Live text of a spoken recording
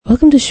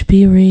Welcome to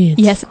Shpee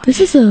Reads. Yes. This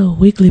is a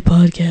weekly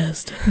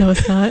podcast. No,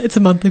 it's not. It's a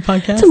monthly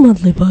podcast. It's a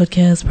monthly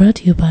podcast brought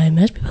to you by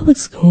Mashpee Public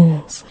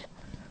Schools.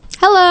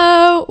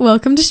 Hello.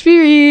 Welcome to Shpee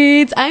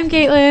Reads. I'm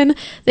Caitlin.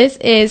 This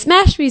is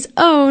Mashpee's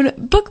own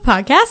book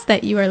podcast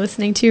that you are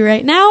listening to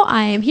right now.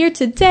 I am here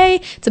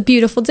today. It's a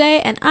beautiful day,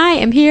 and I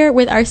am here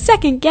with our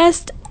second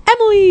guest,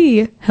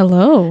 Emily.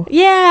 Hello.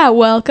 Yeah,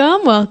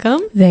 welcome.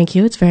 Thank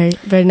you. It's very,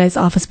 very nice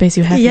office space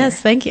you have here. Yes,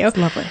 thank you. It's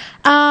lovely.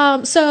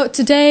 So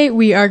today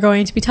we are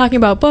going to be talking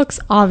about books,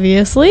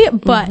 obviously,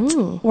 but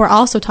we're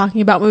also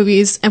talking about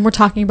movies, and we're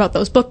talking about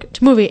those book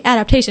to movie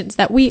adaptations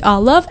that we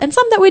all love and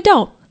some that we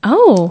don't.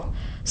 Oh.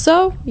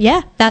 So,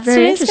 yeah, that's Very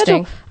today's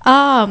interesting. schedule.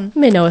 I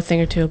may know a thing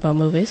or two about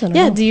movies. I don't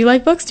know. Do you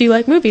like books? Do you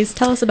like movies?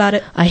 Tell us about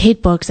it. I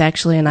hate books,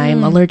 actually, and I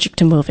am allergic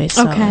to movies.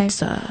 So Okay.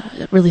 it's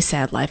a really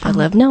sad life I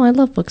live. No, I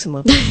love books and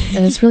movies.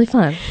 And it's really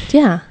fun.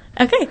 Yeah.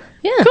 Okay.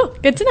 Yeah. Cool.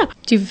 Good to know.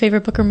 Do you have a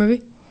favorite book or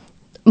movie?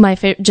 My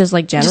favorite, just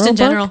like general Just in book?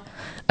 general.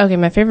 Okay,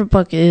 my favorite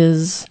book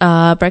is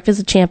Breakfast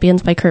of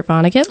Champions by Kurt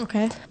Vonnegut.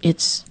 Okay.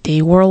 It's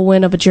the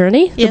whirlwind of a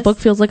journey. Yes. The book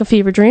feels like a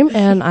fever dream,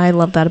 and I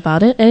love that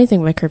about it.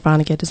 Anything by Kurt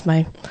Vonnegut is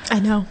my... I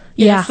know.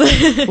 Yeah,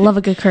 Yes. love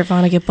a good Kurt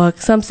Vonnegut book.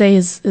 Some say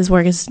his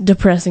work is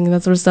depressing and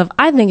that sort of stuff.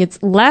 I think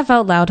it's laugh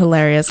out loud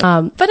hilarious.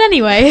 But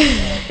anyway,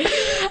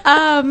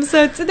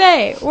 so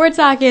today we're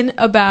talking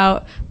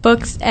about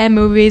books and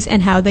movies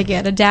and how they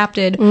get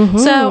adapted.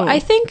 So I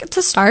think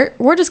to start,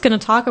 we're just going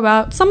to talk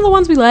about some of the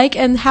ones we like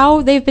and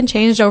how they've been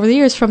changed over the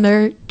years from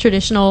their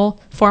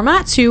traditional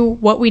format to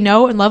what we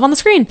know and love on the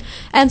screen.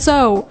 And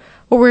so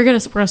we're gonna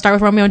start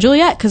with Romeo and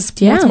Juliet because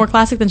what's more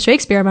classic than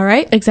Shakespeare? Am I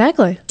right?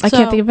 Exactly. I So-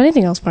 can't think of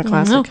anything else more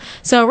classic. No.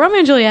 So Romeo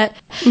and Juliet,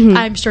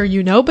 I'm sure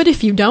you know, but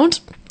if you don't,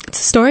 it's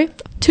a story of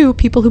two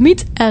people who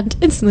meet and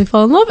instantly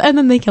fall in love and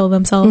then they kill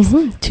themselves.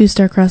 Two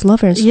star-crossed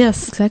lovers.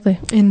 Yes. Exactly.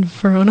 In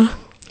Verona.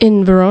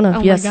 In Verona, Oh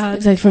my yes. God.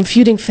 Exactly. From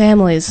feuding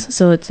families.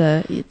 So it's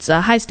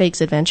a high-stakes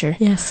adventure.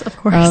 Yes, of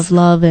course. Of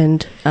love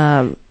and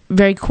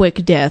very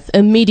quick death,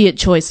 immediate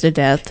choice to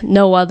death.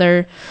 No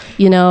other,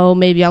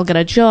 maybe I'll get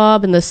a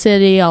job in the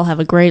city, I'll have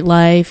a great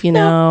life,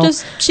 No,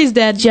 just she's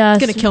dead. Just-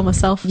 gonna kill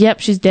myself. Yep,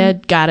 she's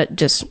dead. Got it.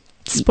 Just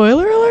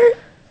Spoiler alert.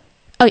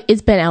 oh,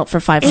 it's been out for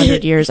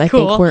 500 years. I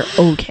Cool. think we're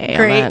okay.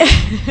 Great. On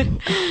that.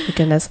 Oh, my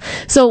goodness.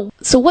 So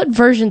what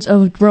versions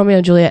of Romeo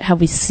and Juliet have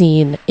we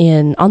seen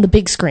on the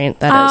big screen?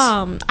 That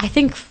is. I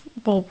think.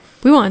 Well,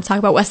 we want to talk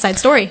about West Side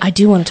Story I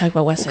do want to talk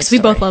about West Side because we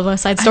Story. both love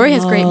West Side Story. I It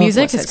has great love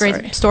music. West It's Side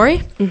great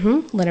story.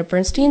 Leonard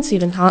Bernstein,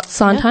 Stephen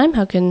Sondheim.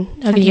 How can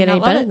you you get not any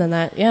love better it? than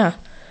that? Yeah.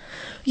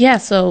 Yeah.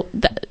 So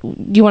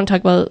you want to talk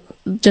about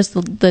just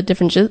the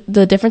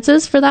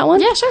differences for that one?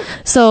 Yeah, sure.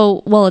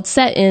 So, it's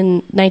set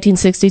in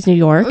 1960s New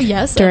York. Oh,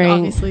 yes, During and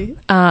obviously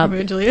Romeo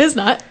and Juliet is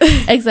not.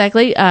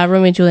 exactly.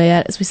 Romeo and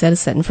Juliet, as we said, is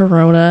set in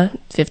Verona,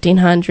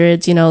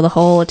 1500s, the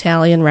whole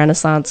Italian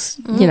Renaissance,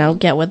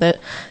 get with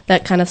it,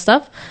 that kind of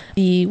stuff.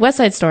 The West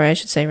Side Story, I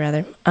should say,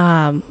 rather,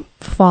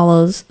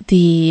 follows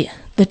the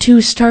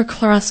two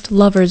star-crossed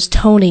lovers,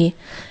 Tony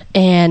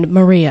and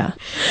Maria.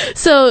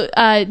 So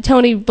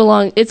Tony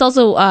it's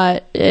also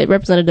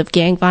representative of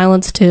gang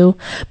violence too,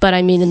 but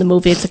I mean in the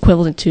movie it's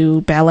equivalent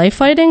to ballet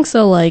fighting,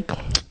 so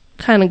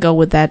kind of go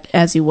with that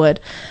as you would.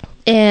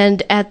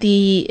 And at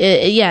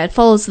it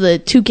follows the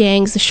two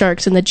gangs, the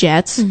Sharks and the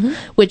Jets,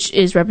 which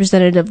is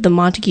representative of the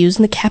Montagues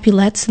and the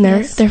Capulets and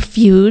their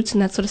feuds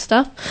and that sort of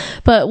stuff.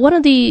 But one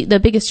of the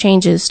biggest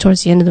changes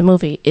towards the end of the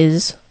movie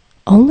is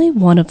only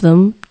one of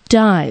them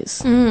dies.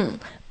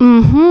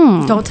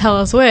 Don't tell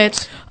us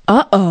which.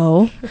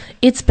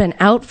 It's been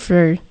out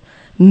for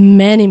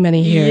many,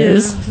 many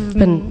years. It's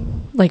been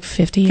like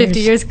 50 years. 50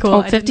 years, cool.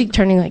 Oh, 50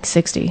 turning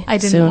 60 I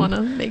didn't soon. want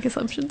to make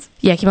assumptions.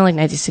 Yeah, it came out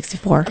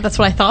 1964. That's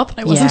what I thought, but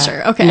I wasn't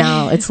sure. Okay.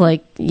 No, it's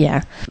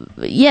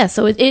yeah.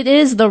 So it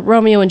is the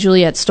Romeo and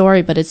Juliet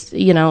story, but it's,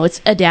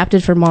 it's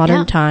adapted for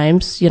modern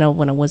times,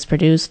 when it was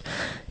produced.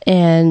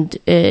 And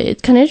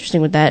it's kind of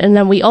interesting with that. And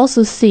then we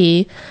also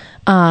see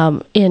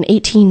in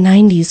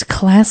 1890s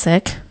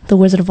classic, The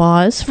Wizard of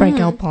Oz, Frank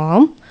L.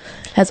 Baum,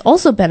 has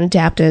also been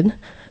adapted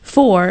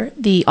for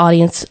the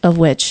audience of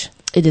which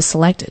it is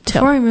selected to.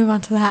 Before we move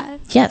on to that,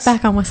 Yes.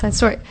 back on West Side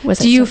Story. West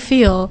Side Do you Story.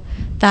 feel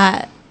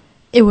that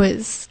it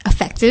was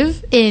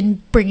effective in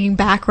bringing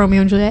back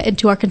Romeo and Juliet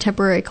into our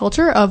contemporary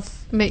culture of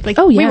we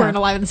weren't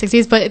alive in the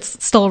 60s, but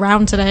it's still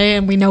around today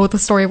and we know the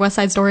story of West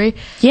Side Story.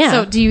 Yeah.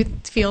 So do you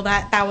feel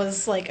that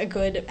was a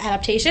good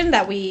adaptation,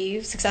 that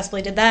we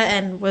successfully did that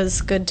and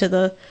was good to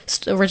the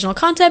original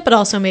content, but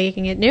also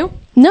making it new?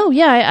 No,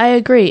 yeah, I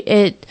agree.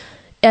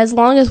 As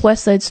long as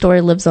West Side Story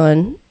lives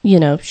on,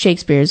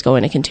 Shakespeare is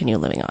going to continue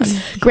living on.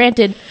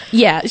 Granted,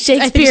 yeah, I think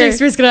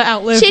Shakespeare's going to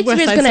outlive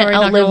West Side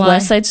Story.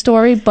 West Side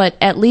Story, but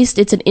at least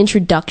it's an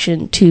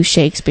introduction to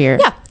Shakespeare.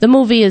 Yeah. The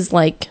movie is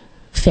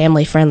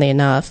family friendly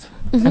enough.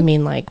 I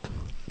mean, a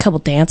couple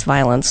dance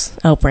violence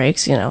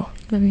outbreaks,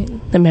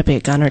 there might be a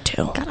gun or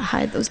two. Gotta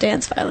hide those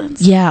dance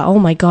violence. Yeah, oh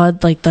my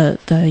god,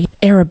 the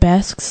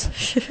arabesques.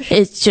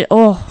 It's just,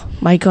 oh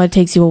my god, it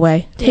takes you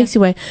away. Takes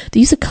you away. The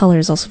use of color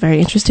is also very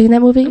interesting in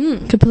that movie.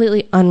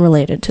 Completely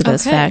unrelated to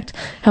this fact.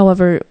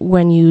 However,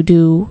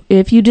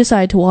 if you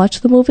decide to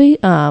watch the movie,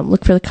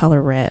 look for the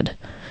color red.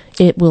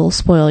 It will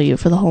spoil you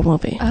for the whole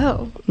movie.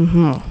 Oh.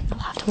 I'll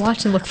have to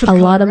watch and look for the color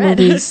red. A color lot of red.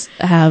 movies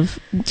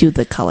do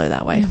the color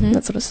that way.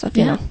 That sort of stuff,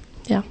 you know.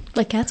 Yeah.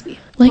 Like Gatsby.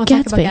 Like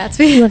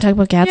Gatsby. You want to talk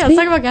about Gatsby? Yeah, let's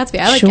talk about Gatsby.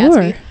 I like sure.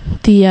 Gatsby.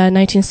 The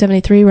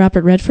 1973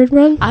 Robert Redford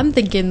run? I'm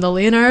thinking the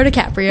Leonardo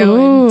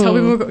DiCaprio and Tobey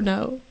Maguire.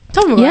 No.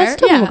 Tobey Maguire? Yes,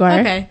 Tobey Maguire.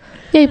 Okay.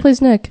 Yeah, he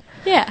plays Nick.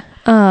 Yeah.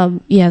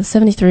 The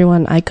 73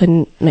 one, I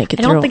couldn't make it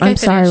I don't through. think I'm I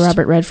sorry, finished.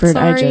 Robert Redford.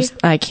 Sorry.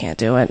 I can't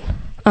do it.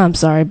 I'm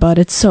sorry, but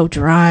it's so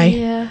dry.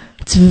 Yeah.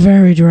 It's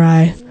very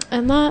dry.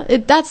 And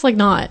that's like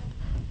not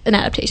an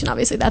adaptation,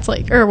 obviously. That's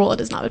like,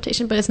 it is an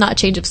adaptation, but it's not a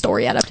change of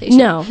story adaptation.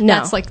 No.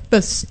 That's like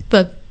the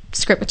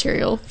script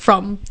material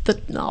from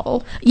the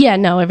novel. Yeah,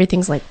 no,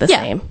 everything's like the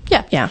same.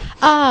 Yeah.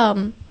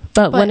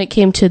 But when it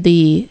came to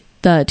the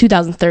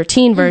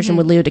 2013 version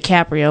with Leo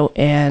DiCaprio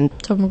and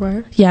Tobey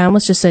Maguire. I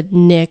almost just said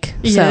Nick.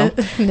 Yeah,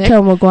 So Nick.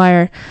 Tobey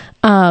Maguire.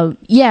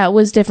 It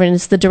was different.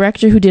 It's the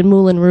director who did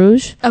Moulin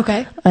Rouge.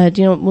 Okay. Do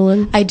you know what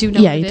Moulin? I do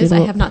know what it is. I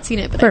have not seen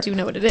it, but I do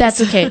know what it is.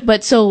 That's okay.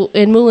 But so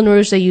in Moulin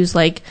Rouge, they use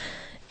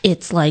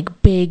it's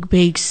like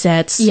big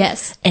sets.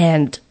 Yes.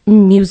 And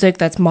music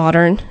that's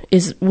modern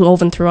is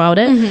woven throughout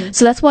it.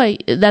 So that's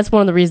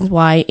one of the reasons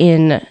why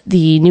in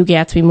the new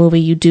Gatsby movie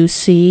you do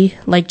see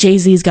like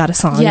Jay-Z's got a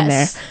song in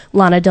there.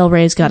 Lana Del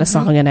Rey's got a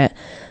song in it.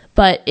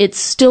 But it's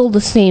still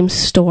the same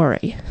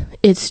story.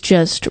 It's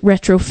just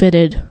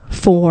retrofitted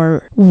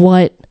for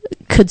what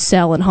could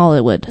sell in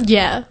Hollywood.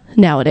 Yeah.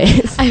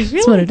 Nowadays. I feel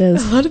That's what it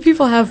is. A lot of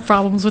people have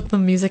problems with the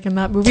music in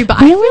that movie, but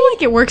I feel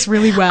like it works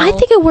really well. I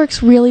think it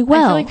works really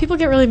well. I feel like people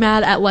get really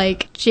mad at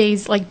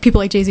people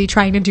like Jay-Z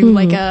trying to do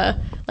like a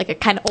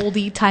kind of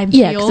oldie time feel.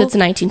 Yeah, because it's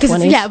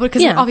 1920s.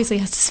 Because it obviously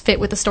has to fit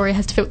with the story, it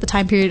has to fit with the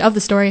time period of the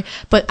story.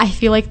 But I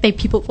feel like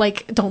people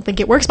don't think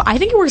it works, but I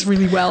think it works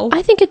really well.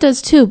 I think it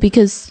does too,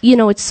 because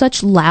it's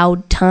such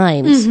loud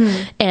times,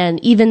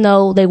 and even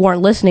though they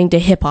weren't listening to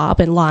hip hop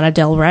and Lana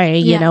Del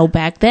Rey,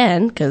 back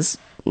then, because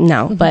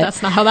but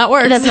that's not how that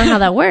works. That's not how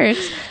that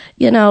works.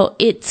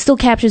 It still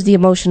captures the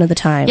emotion of the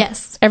time.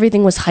 Yes,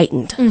 everything was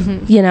heightened.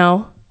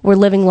 We're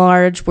living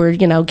large. We're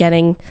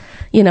getting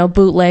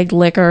bootlegged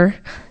liquor.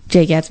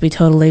 Jay Gatsby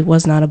totally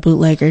was not a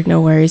bootlegger. No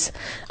worries.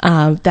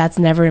 That's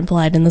never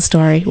implied in the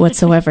story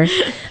whatsoever.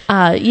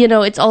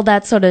 It's all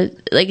that sort of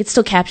it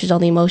still captures all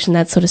the emotion,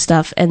 that sort of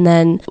stuff. And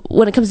then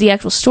when it comes to the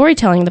actual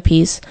storytelling of the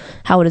piece,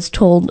 how it is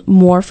told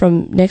more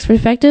from Nick's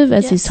perspective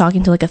as he's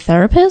talking to a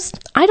therapist,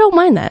 I don't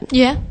mind that.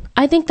 Yeah,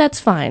 I think that's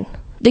fine.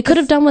 They could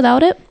have done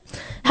without it.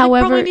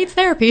 However, probably needs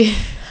therapy.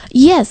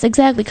 Yes,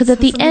 exactly. Because at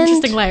the end,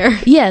 interesting layer.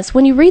 Yes,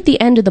 when you read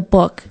the end of the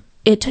book,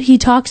 he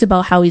talks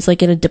about how he's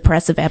in a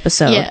depressive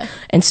episode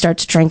and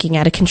starts drinking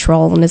out of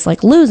control and is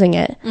losing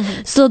it.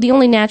 So the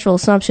only natural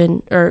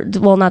assumption,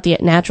 not the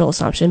natural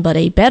assumption, but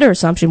a better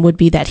assumption would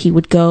be that he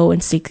would go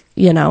and seek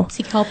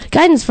help,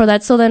 guidance for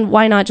that. So then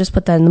why not just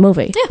put that in the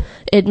movie? Yeah,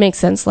 it makes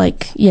sense,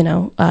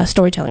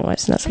 storytelling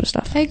wise and that sort of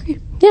stuff. I agree.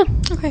 Yeah,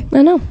 okay,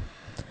 I know.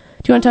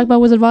 Do you want to talk about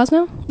Wizard of Oz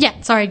now?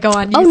 Yeah, sorry, go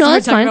on. No,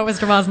 that's fine. About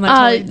Wizard of Oz and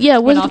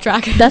that went off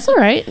track. That's all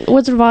right.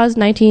 Wizard of Oz,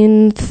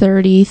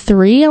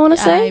 1933, I want to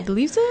say. I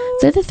believe so.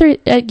 Is it the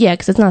yeah,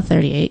 because it's not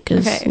 38,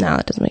 because no,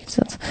 that doesn't make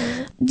sense.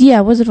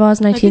 Yeah, Wizard of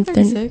Oz,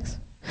 1936.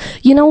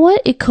 You know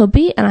what? It could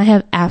be, and I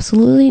have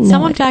absolutely no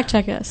Someone idea. fact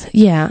check us.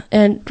 Yeah,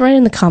 and write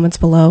in the comments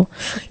below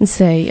and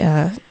say,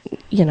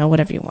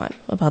 whatever you want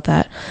about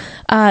that.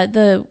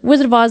 The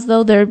Wizard of Oz,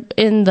 though, they're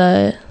in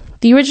the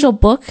original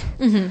book.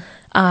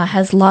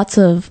 Has lots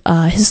of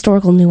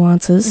historical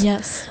nuances.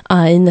 Yes.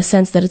 In the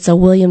sense that it's a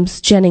Williams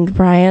Jennings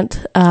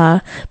Bryant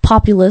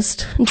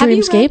populist dreamscape. Have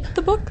you read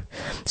the book?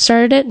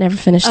 Started it, never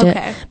finished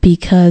it,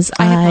 because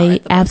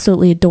I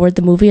absolutely adored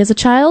the movie as a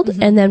child.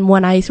 And then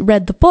when I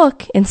read the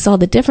book and saw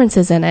the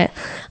differences in it,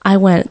 I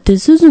went,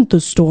 this isn't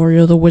the story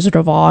of the Wizard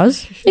of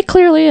Oz. It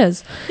clearly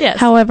is. Yes.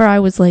 However, I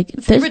was like,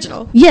 it's the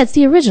original. Yeah, it's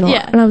the original.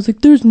 Yeah. And I was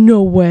like, there's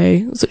no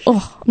way. I was like,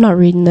 oh, I'm not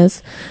reading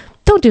this.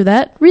 Don't do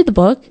that. Read the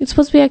book. It's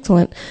supposed to be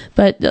excellent.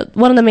 But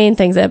one of the main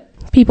things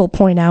that people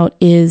point out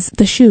is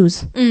the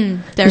shoes.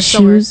 The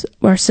shoes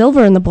are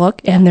silver in the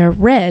book, and they're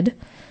red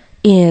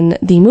in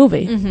the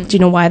movie. Do you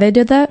know why they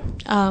did that?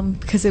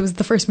 Because it was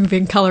the first movie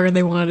in color, and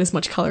they wanted as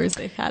much color as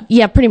they had.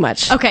 Yeah, pretty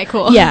much. Okay,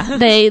 cool. Yeah,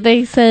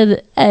 they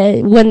said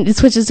when it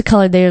switches to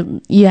color,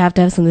 you have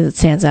to have something that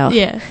stands out.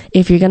 Yeah.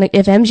 If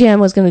MGM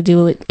was gonna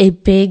do a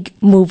big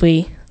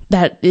movie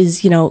that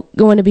is,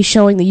 going to be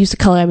showing the use of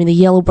color. I mean, the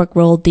Yellow Brick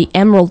Road, the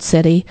Emerald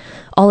City,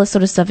 all this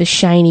sort of stuff is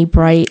shiny,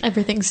 bright.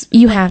 Everything's...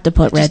 You have to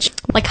put red.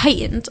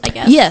 heightened, I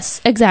guess.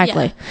 Yes,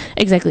 exactly. Yeah.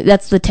 Exactly.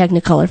 That's the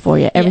Technicolor for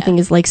you. Everything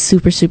is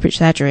super, super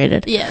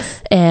saturated.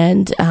 Yes.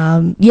 And,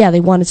 they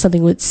wanted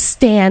something that would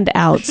stand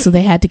out, so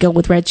they had to go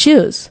with red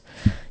shoes.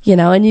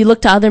 And you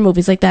look to other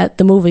movies like that,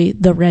 the movie,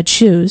 The Red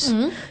Shoes,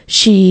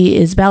 she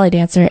is a ballet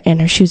dancer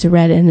and her shoes are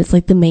red, and it's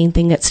the main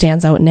thing that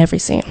stands out in every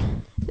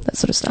scene. that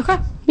sort of stuff.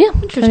 Okay. Yeah,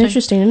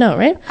 interesting to know,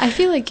 right? I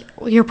feel like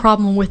your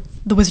problem with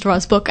the Wizard of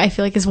Oz book, I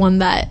feel like, is one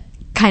that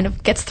kind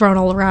of gets thrown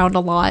all around a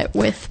lot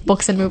with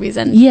books and movies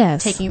and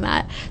taking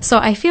that. So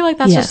I feel like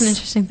that's just an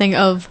interesting thing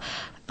of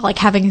like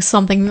having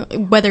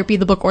something, whether it be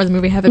the book or the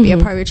movie, have it be a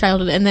part of your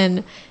childhood, and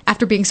then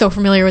after being so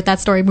familiar with that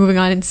story, moving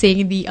on and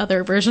seeing the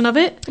other version of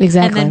it,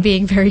 and then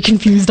being very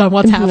confused on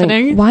what's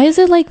happening. Why is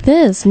it like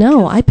this?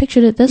 No, I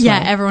pictured it this way.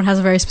 Yeah, everyone has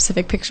a very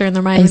specific picture in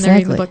their mind when they're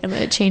reading the book, and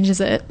then it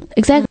changes it.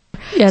 Exactly.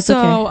 Yeah, it's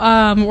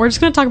okay. We're just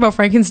going to talk about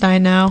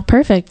Frankenstein now.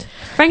 Perfect.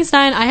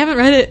 Frankenstein, I haven't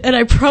read it, and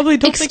I probably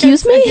don't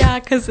Excuse me?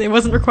 Yeah, because it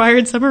wasn't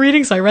required summer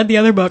reading, so I read the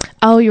other book.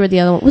 Oh, you read the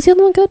other one. Was the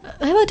other one good?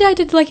 I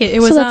did like it. It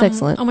was, that's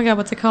excellent. Oh my god,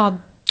 what's it called?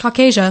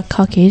 Caucasia.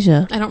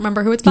 I don't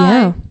remember who it's by.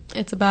 Yeah.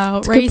 It's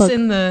about race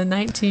in the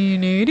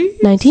 1980s?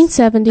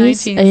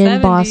 1970s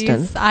in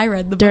Boston. I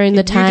read the book. During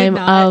the time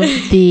of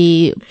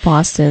the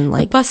Boston,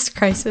 like... the bus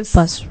crisis.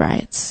 Bus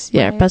riots.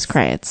 Yeah, bus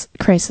riots.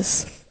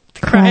 Crisis.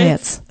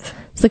 Riots.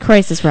 It's the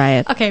crisis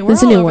riot. Okay, we're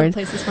all a new over word. the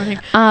place this morning.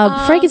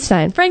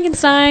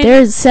 Frankenstein.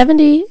 There's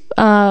 70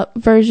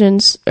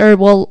 versions,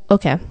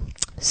 okay.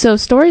 So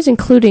stories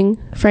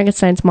including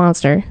Frankenstein's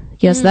monster.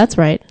 Yes, that's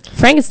right.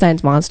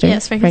 Frankenstein's monster.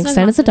 Yes,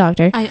 Frankenstein is a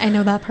doctor. I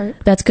know that part.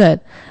 That's good.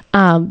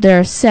 There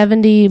are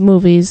 70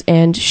 movies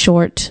and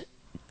short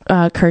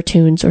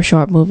cartoons or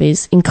short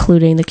movies,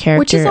 including the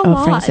character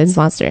of Frankenstein's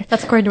monster.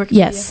 That's according to Wikipedia.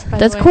 Yes,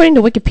 that's according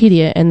to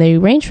Wikipedia, and they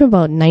range from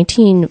about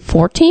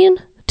 1914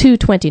 to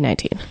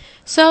 2019.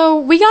 So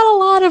we got a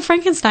lot of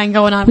Frankenstein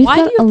going on. Why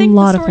do you think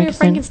the story of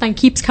Frankenstein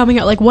keeps coming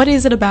out? Like, what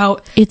is it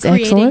about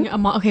creating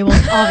okay,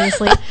 well,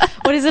 obviously.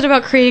 What is it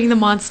about creating the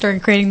monster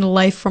and creating the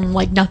life from,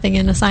 like, nothing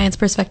in a science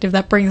perspective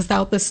that brings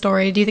out this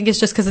story? Do you think it's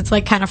just because it's,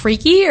 like, kind of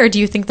freaky, or do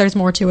you think there's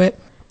more to it?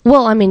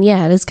 Well, I mean,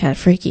 yeah, it is kind of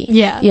freaky.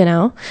 Yeah. You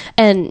know?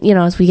 And, you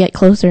know, as we get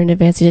closer and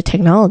advancing to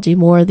technology,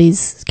 more of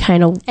these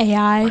kind of...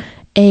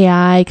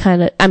 AI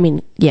kind of, I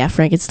mean, yeah,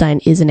 Frankenstein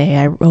is an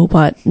AI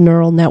robot,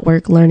 neural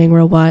network learning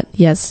robot.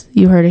 Yes,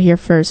 you heard it here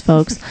first,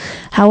 folks.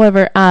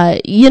 However,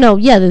 you know,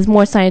 yeah, there's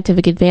more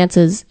scientific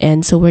advances,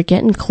 and so we're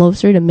getting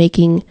closer to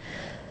making,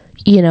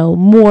 you know,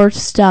 more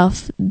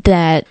stuff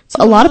that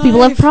a lot of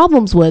people have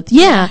problems with.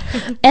 Yeah.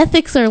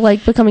 Ethics are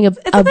like becoming a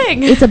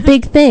thing. It's a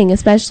big thing,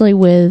 especially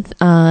with,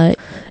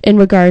 in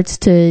regards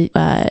to,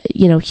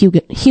 you know,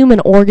 human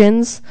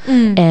organs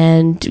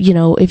and, you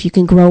know, if you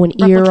can grow an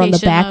ear on the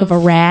back of a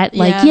rat,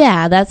 like,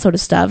 yeah, that sort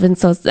of stuff. And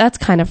so that's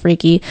kind of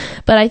freaky.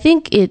 But I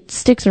think it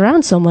sticks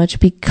around so much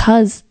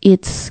because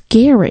it's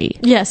scary.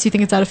 Yes, you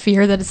think it's out of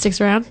fear that it sticks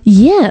around?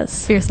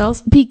 Yes. For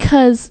yourselves?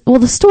 Because, well,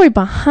 the story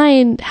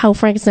behind how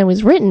Frankenstein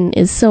was written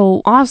is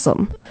so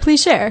awesome.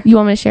 Please share. You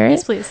want me to share it?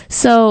 Yes, please.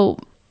 So,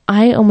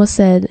 I almost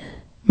said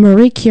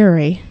Marie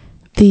Curie,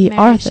 the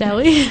author.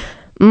 Shelley.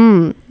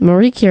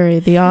 Marie Curie,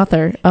 the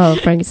author of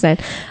Frankenstein.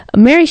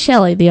 Mary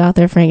Shelley, the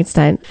author of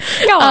Frankenstein.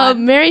 Go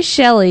on. Mary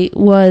Shelley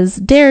was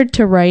dared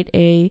to write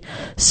a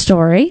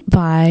story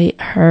by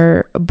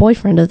her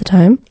boyfriend at the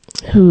time,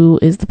 who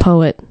is the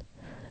poet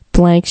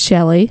Blank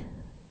Shelley.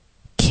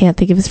 Can't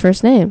think of his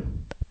first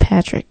name.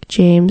 Patrick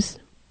James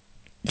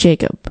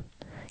Jacob.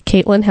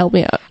 Caitlin, help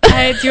me out.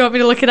 Do you want me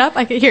to look it up?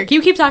 Here,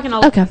 you keep talking.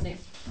 I'll look his name.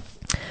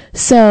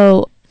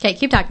 So... Okay,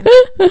 keep talking.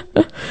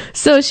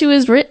 So she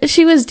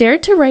was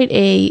dared to write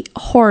a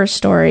horror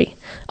story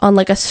on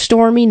like a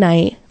stormy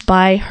night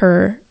by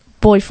her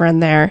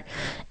boyfriend there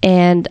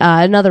and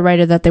another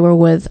writer that they were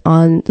with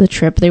on the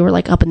trip. They were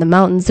like up in the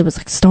mountains. It was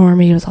like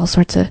stormy. It was all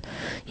sorts of,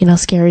 you know,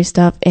 scary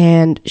stuff.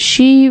 And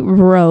she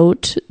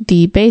wrote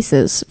the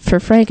basis for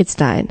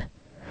Frankenstein.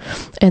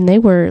 And they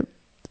were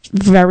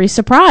very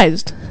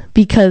surprised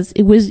because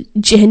it was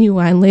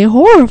genuinely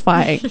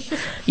horrifying,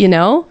 you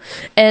know?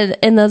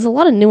 And there's a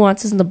lot of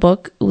nuances in the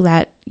book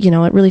that, you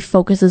know, it really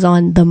focuses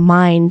on the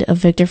mind of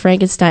Victor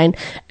Frankenstein.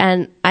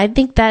 And I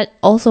think that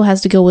also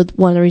has to go with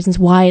one of the reasons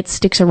why it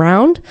sticks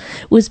around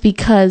was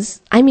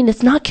because, I mean,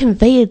 it's not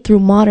conveyed through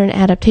modern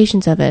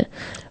adaptations of it.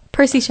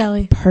 Percy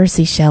Shelley.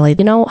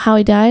 You know how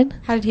he died?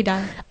 How did he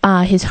die?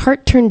 His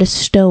heart turned to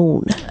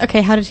stone.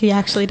 Okay, how did he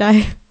actually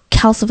die?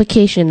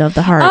 Calcification of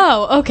the heart.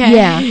 Oh, okay.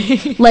 Yeah. So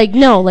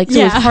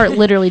his heart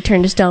literally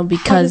turned to stone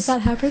because... How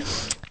did that happen?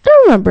 I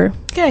don't remember.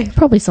 Okay.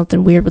 Probably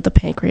something weird with the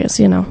pancreas,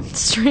 you know.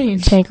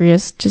 Strange.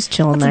 Pancreas just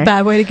chilling there. That's a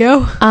bad way to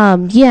go.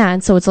 Yeah,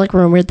 and so it's like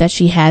rumored that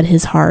she had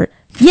his heart.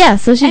 Yeah,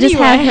 so she just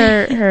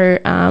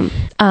had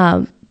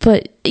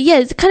but yeah,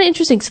 it's kind of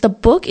interesting. So the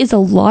book is a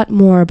lot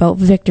more about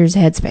Victor's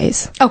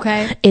headspace.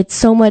 Okay. It's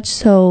so much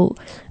so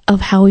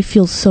of how he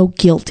feels so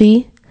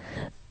guilty.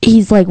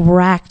 He's like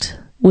racked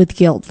with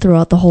guilt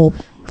throughout the whole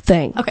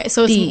thing. Okay,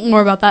 so it's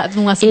more about that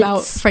and less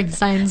about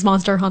Frankenstein's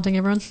monster haunting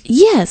everyone.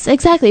 Yes,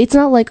 exactly. It's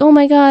not like, oh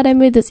my god, I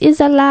made this,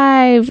 it's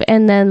alive,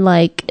 and then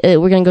like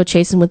we're gonna go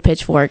chase him with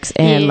pitchforks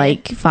and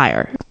like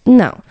fire.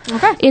 No.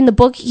 Okay. In the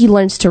book, he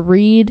learns to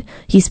read.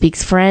 He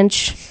speaks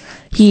French.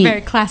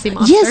 Very classy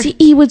monster. Yes,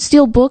 he would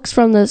steal books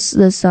from this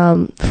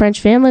French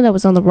family that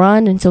was on the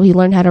run, and so he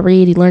learned how to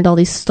read. He learned all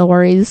these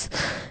stories.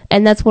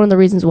 And that's one of the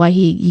reasons why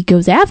he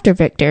goes after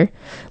Victor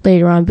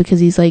later on, because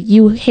he's like,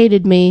 you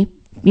hated me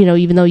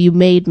even though you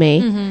made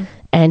me.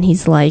 And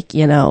he's like,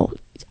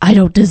 I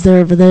don't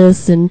deserve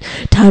this, and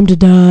time to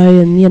die,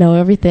 and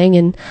everything.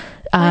 And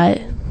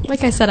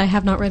like I said, I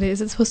have not read it.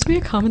 Is it supposed to be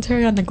a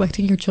commentary on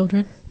neglecting your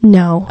children?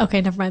 No. Okay,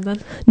 never mind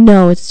then.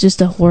 No, it's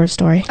just a horror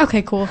story.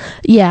 Okay, cool.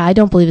 Yeah, I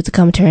don't believe it's a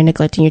commentary on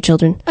neglecting your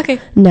children. Okay.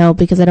 No,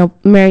 because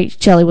Mary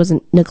Shelley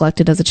wasn't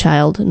neglected as a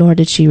child, nor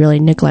did she really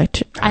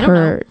neglect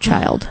her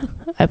child,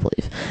 I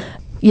believe.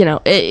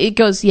 It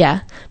goes,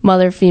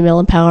 mother,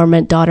 female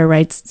empowerment, daughter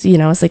rights,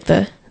 it's like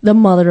the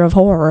mother of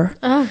horror.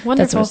 Oh, wonderful.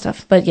 That sort of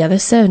stuff. But yeah,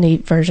 there's 70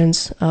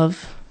 versions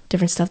of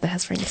different stuff that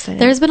has Frankenstein in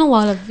it. There's been a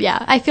lot of,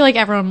 I feel like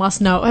everyone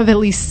must have at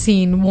least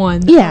seen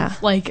one. Yeah.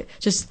 Of, like,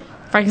 just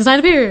Frankenstein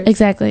appears.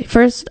 Exactly.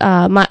 First,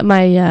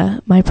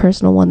 my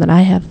personal one that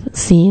I have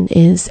seen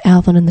is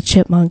Alvin and the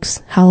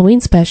Chipmunks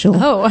Halloween special.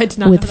 Oh, I did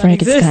not with know that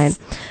Frankenstein.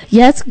 exists.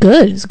 Yeah, it's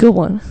good. It's a good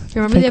one.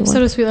 You remember the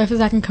episode of Sweet Life of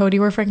Zack and Cody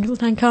where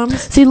Frankenstein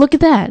comes? See, look at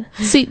that.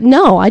 See,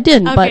 no, I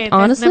didn't. Okay, but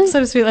honestly, an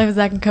episode of Sweet Life of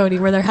Zack and Cody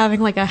where they're having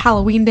like a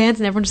Halloween dance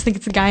and everyone just thinks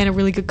it's a guy in a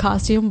really good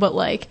costume, but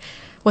like,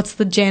 what's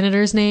the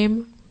janitor's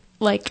name?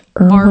 Like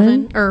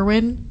Irwin?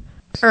 Irwin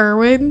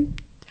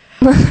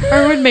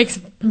makes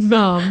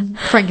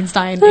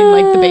Frankenstein in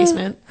like the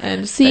basement,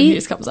 and he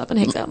just comes up and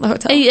hangs out in the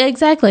hotel.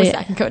 Exactly. With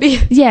Zack and Cody.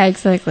 Yeah,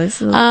 exactly.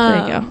 So there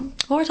you go.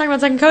 While we're talking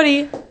about Zack and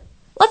Cody,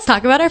 let's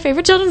talk about our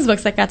favorite children's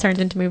books that got turned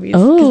into movies.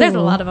 Because there's a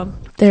lot of them.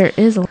 There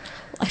is a lot.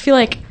 I feel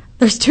like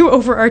there's two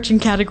overarching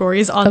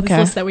categories on this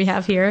list that we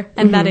have here,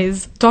 and that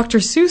is Dr.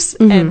 Seuss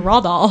and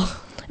Roald Dahl.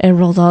 And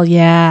Roald Dahl,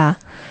 yeah.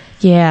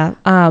 Yeah.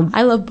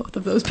 I love both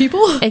of those people.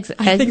 I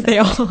think they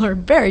all are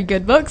very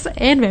good books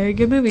and very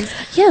good movies.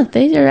 Yeah,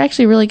 they are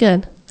actually really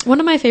good.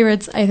 One of my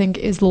favorites, I think,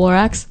 is The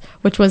Lorax,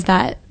 which was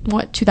that,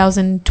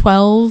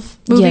 2012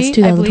 movie? Yes,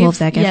 2012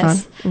 Zac Efron.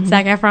 Yes,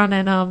 Zac Efron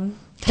and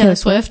Taylor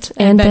Swift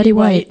and Betty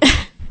White.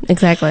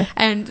 Exactly.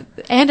 and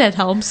Ed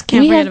Helms.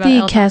 Can't we forget have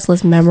about the cast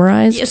list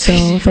memorized, yes, so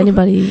if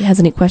anybody has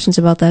any questions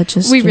about that,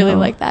 just we really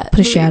like that. Put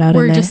a shout out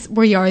in there.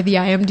 We are the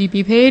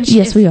IMDb page.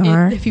 Yes, we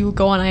are. If you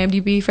go on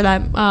IMDb for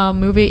that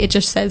movie, it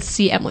just says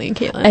see Emily and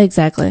Caitlin.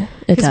 Exactly,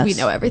 it does. Because we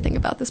know everything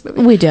about this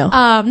movie. We do.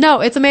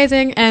 No, it's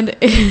amazing, and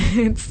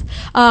it's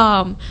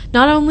not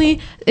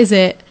only is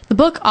it. The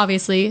book,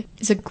 obviously,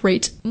 is a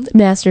great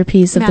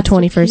masterpiece of the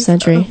 21st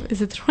century.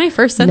 Is it the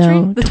 21st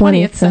century? No, the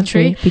 20th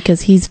century. Because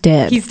he's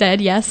dead. He's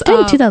dead, yes. Died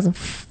in 2000.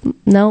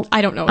 No.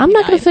 I don't know. I'm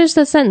not going to finish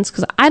that sentence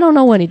because I don't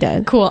know when he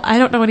died. Cool. I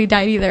don't know when he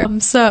died either.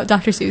 So,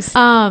 Dr. Seuss.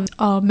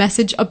 A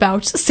message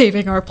about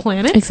saving our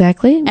planet.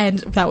 Exactly. And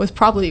that was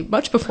probably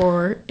much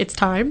before its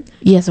time.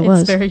 Yes, it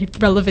was. It's very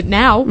relevant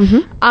now.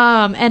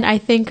 And I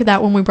think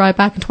that when we brought it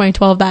back in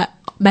 2012, that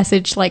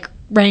message, like,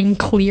 rang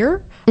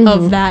clear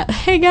of that,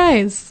 hey,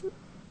 guys,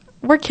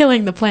 we're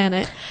killing the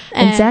planet.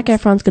 And Zac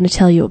Efron's going to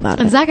tell you about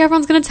it. And Zac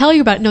Efron's going to tell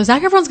you about it. No,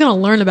 Zac Efron's going to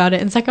learn about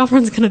it. And Zac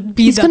Efron's going to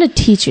be He's going to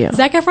teach you.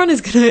 Zac Efron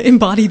is going to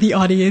embody the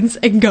audience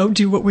and go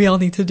do what we all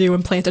need to do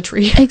and plant a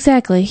tree.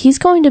 Exactly. He's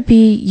going to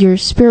be your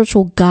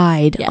spiritual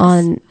guide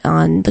on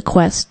the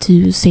quest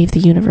to save the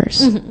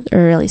universe.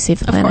 Or really save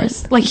the planet. Of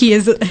course. Like he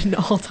is in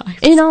all times.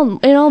 In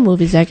all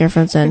movies Zac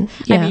Efron's in.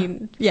 Yeah. I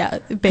mean,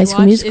 Baywatch High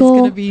School Musical, is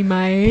going to be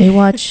my...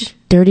 Baywatch,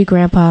 Dirty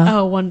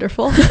Grandpa. Oh,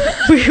 wonderful.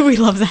 we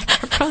love Zac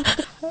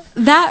Efron.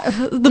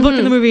 The book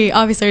and the movie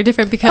obviously are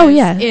different because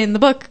in the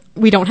book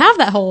we don't have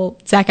that whole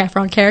Zac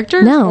Efron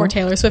character or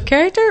Taylor Swift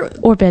character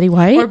or Betty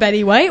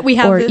White. We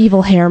have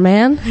Evil Hair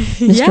Man,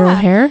 Mr.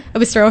 O'Hare.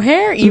 Mr.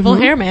 O'Hare, Evil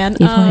Hair Man.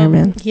 Hair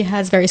Man. He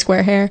has very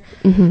square hair.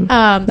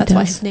 That's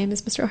why his name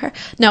is Mr. O'Hare.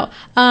 No,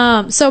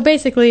 so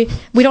basically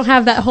we don't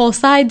have that whole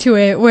side to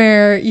it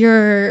where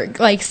you're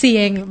like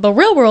seeing the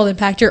real world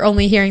impact. You're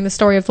only hearing the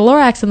story of the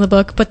Lorax in the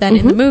book, but then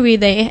in the movie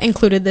they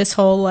included this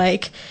whole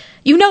like,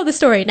 you know the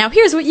story. Now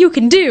here's what you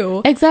can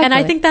do. Exactly. And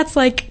I think that's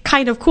like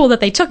kind of cool that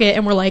they took it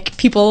and were like,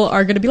 people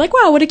are going to be like,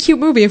 wow, what a cute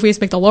movie if we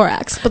just make the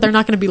Lorax. But they're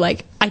not going to be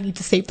like, I need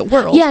to save the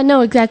world. Yeah,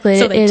 no, exactly.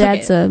 So it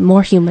adds a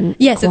more human.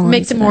 Yes, it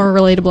makes it more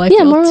relatable, I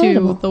feel,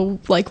 to the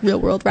like real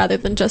world rather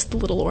than just the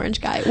little orange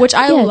guy, which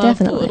I love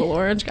definitely. The little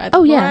orange guy. The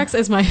Lorax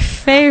is my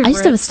favorite. I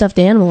used to have a stuffed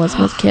animal as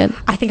a kid.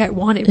 I think I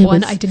wanted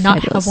one. I did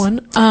not have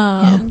one.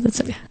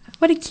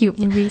 What a cute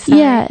movie. Sorry.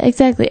 Yeah,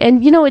 exactly.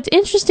 And you know, it's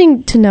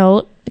interesting to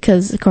note,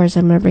 because of course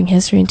I'm going to bring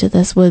history into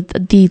this with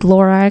the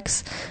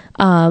Lorax.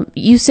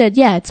 You said,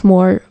 it's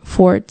more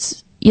for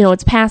its,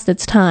 it's past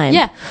its time.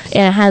 Yeah.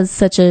 And it has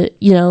such a,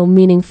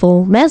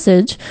 meaningful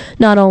message,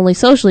 not only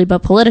socially,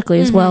 but politically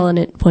as well. And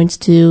it points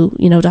to,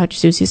 Dr.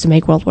 Seuss used to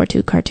make World War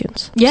II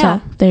cartoons. Yeah.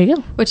 So, there you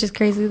go. Which is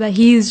crazy that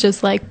he's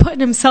just like putting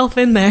himself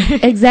in there.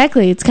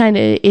 Exactly. It's kind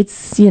of,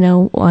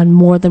 on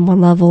more than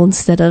one level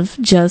instead of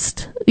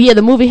just,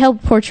 the movie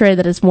helped portray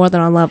that it's more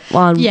than on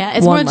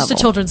it's more than just a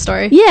children's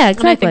story. Yeah,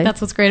 exactly. And I think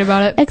that's what's great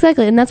about it.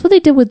 Exactly. And that's what they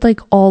did with like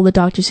all the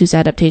Dr. Seuss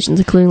adaptations,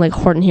 including like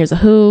Horton Hears a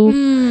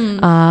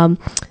Who,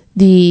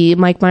 the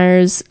Mike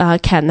Myers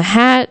Cat in the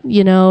Hat,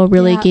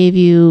 really gave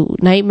you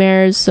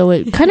nightmares. So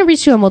it kind of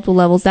reached you on multiple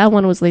levels. That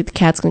one was like, the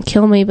cat's gonna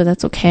kill me, but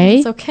that's okay.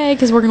 It's okay,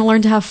 because we're gonna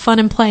learn to have fun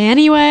and play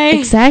anyway.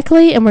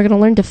 Exactly, and we're gonna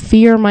learn to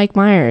fear Mike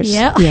Myers.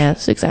 Yeah.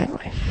 Yes,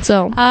 exactly.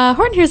 So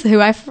Horton Hears the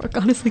Who. I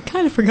honestly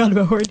kind of forgot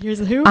about Horton Hears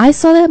the Who. I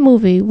saw that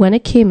movie when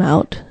it came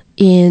out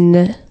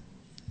in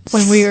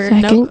when we were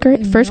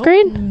first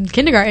grade,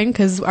 kindergarten,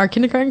 because our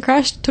kindergarten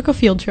crash took a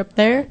field trip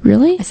there.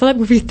 Really? I saw that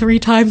movie 3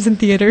 times in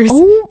theaters.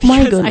 Oh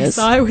my because goodness!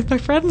 I saw it with my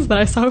friends, then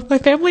I saw it with my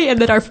family, and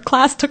then our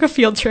class took a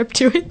field trip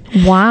to it.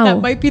 Wow,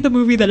 that might be the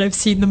movie that I've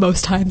seen the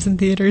most times in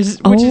theaters,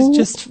 which is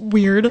just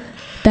weird.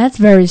 That's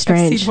very I've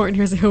strange. seen Horton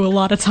Hears the Who a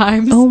lot of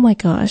times. Oh my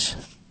gosh!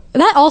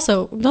 That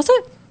also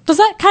does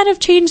that kind of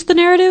change the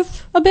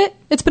narrative a bit?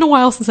 It's been a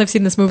while since I've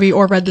seen this movie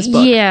or read this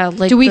book. Yeah,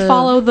 like do we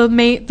follow the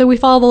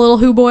little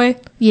Who boy?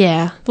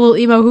 Yeah, The little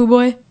emo Who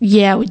boy?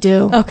 yeah, we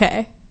do.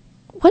 Okay.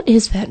 What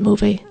is that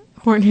movie?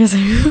 Horton Hears the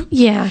Who.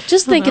 Yeah,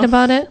 just thinking know.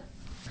 about it.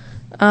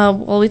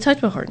 Well, we talked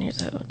about Horton Hears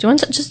the Who. Do you want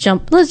to just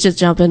jump? Let's just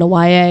jump into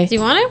YA. Do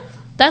you want to?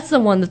 That's the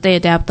one that they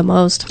adapt the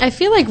most. I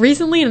feel like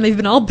recently, and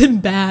they've all been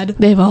bad.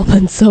 They've all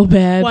been so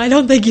bad. Why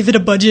don't they give it a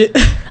budget?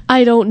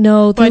 I don't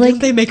know. Why don't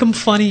they make them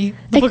funny?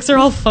 The books are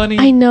all funny.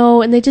 I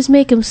know, and they just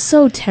make them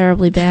so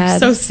terribly bad.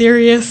 So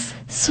serious.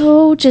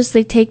 So just,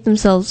 they take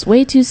themselves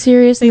way too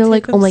serious, and they're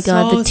like, oh my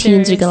god, the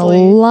teens are gonna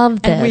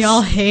love this. And we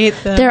all hate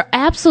them. They're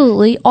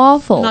absolutely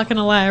awful. I'm not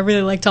gonna lie, I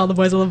really liked All the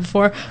Boys I Loved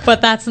Before,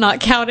 but that's not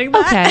counting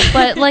that. Okay,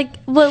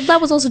 but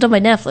that was also done by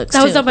Netflix.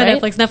 That was done by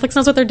right? Netflix. Netflix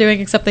knows what they're doing,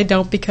 except they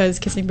don't, because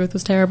Kissing Booth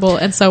was terrible,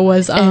 and so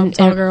was Tall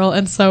Girl,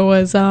 and so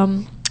was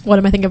what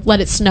am I thinking of?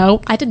 Let It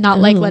Snow. I did not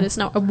like Let It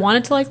Snow. I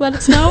wanted to like Let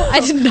It Snow. I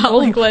did not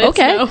like Let It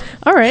Snow.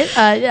 All right.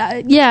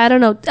 Yeah, I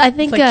don't know. I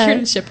think it's like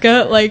Kieran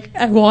Shipka. Like,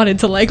 I wanted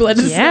to like Let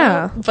It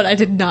Snow, but I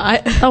did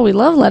not. Oh, we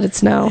love Let It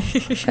Snow.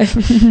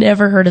 I've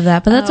never heard of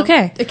that, but that's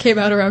okay. It came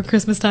out around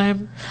Christmas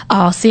time.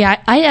 Oh, see, I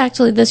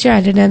actually this year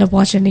I didn't end up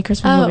watching any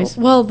Christmas movies.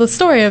 Well, the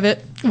story of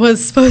it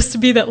was supposed to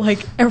be that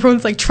like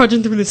everyone's like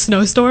trudging through the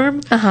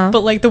snowstorm,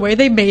 but like the way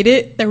they made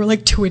it, there were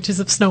like 2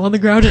 inches of snow on the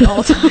ground at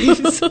all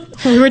times.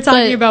 We were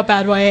talking about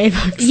bad YA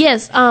books.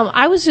 Yes,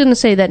 I was going to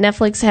say that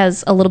Netflix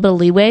has a little bit of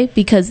leeway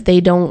because they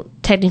don't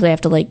technically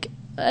have to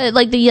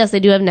yes, they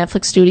do have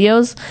Netflix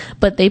studios,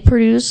 but they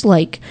produce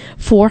like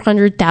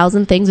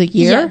 400,000 things a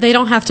year. Yeah, they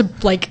don't have to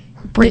like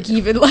break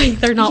even, like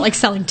they're not like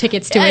selling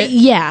tickets to it.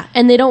 Yeah,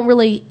 and they don't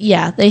really.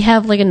 They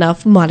have like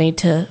enough money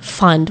to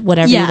fund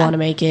whatever you want to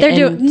make it.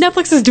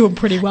 Netflix is doing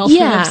pretty well for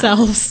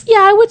themselves. Yeah,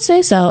 I would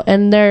say so,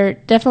 and they're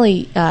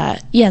definitely.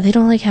 They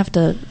don't like have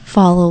to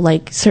follow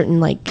like certain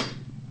like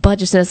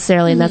budgets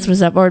necessarily, and that sort of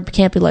stuff, or it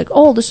can't be like,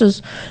 oh, this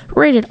is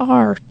rated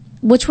R.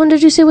 Which one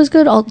did you say was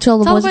good? All the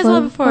Boys I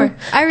Loved Before.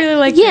 I really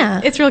like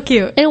it. It's real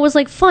cute. And it was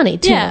like funny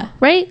too,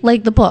 right?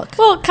 Like the book.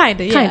 Well, kind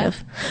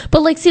of.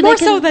 But like, see, more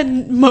so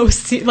than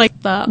most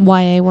like the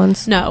YA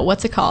ones. No,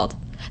 what's it called?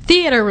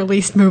 Theater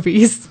released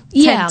movies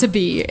tend to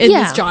be in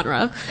this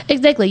genre.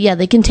 Exactly. Yeah,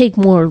 they can take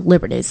more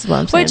liberties. Is what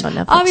I'm saying about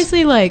Netflix.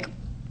 Obviously, like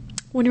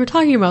when you were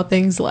talking about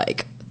things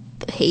like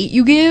the hate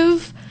you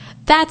give,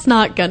 that's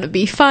not gonna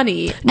be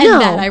funny. And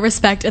that I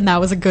respect, and that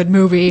was a good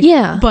movie.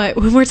 Yeah. But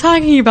when we're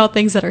talking about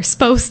things that are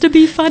supposed to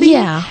be funny,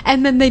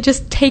 and then they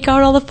just take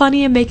out all the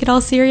funny and make it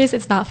all serious,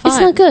 it's not fun.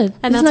 It's not good.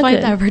 And that's why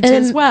it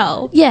diverges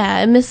well.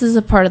 Yeah, it misses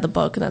a part of the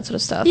book and that sort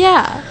of stuff.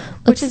 Yeah.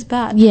 Which is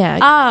bad. Yeah.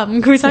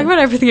 Can we talk about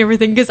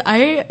Everything? Because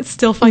I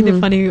still find it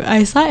funny.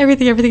 I saw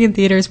Everything in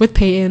theaters with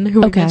Peyton,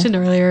 who we mentioned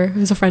earlier,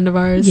 who's a friend of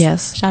ours.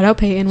 Yes. Shout out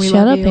Peyton. We love you.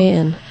 Shout out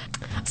Peyton.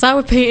 Saw it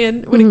with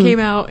Peyton when it came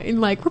out in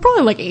we're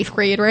probably like 8th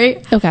grade,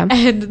 right? Okay.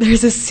 And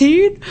there's a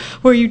scene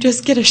where you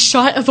just get a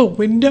shot of a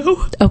window.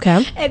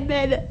 Okay. And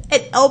then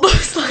an elbow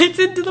slides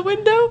into the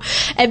window,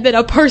 and then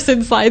a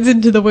person slides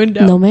into the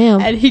window. No, ma'am.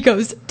 And he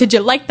goes, "Did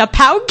you like the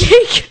pound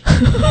cake?"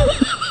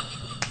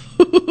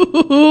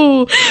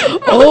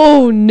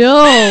 Oh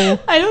no.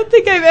 I don't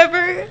think I've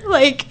ever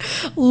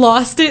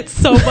lost it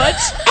so much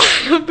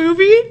in a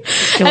movie.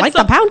 You like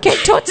the pound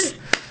cake, Toots?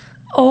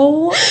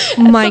 Oh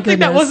my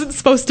goodness. That wasn't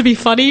supposed to be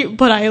funny,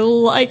 but I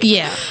like.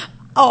 Yeah.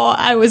 Oh,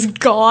 I was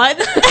gone.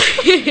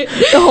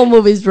 The whole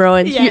movie's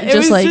ruined. Yeah, it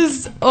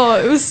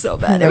was so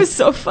bad. It was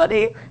so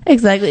funny.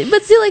 Exactly.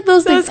 But see, like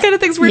those kind of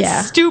things where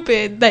it's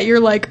stupid that you're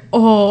like,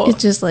 oh.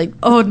 It's just like,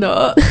 oh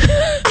no.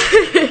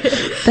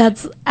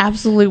 That's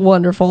absolutely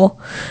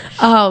wonderful.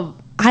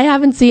 I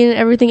haven't seen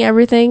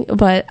everything,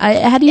 but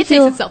how do you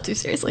feel? It takes itself too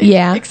seriously.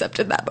 Yeah. Except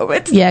in that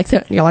moment. Yeah,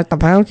 except you like the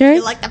pound cake?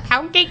 You like the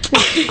pound cake?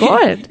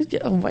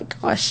 Good. Oh my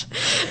gosh.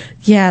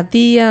 Yeah,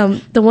 the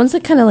ones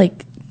that kind of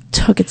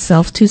took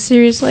itself too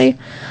seriously.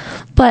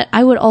 But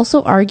I would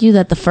also argue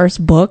that the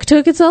first book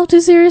took itself too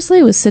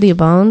seriously was City of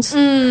Bones.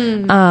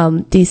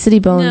 The City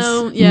of Bones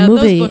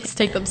movie. Those books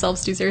take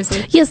themselves too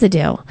seriously. Yes, they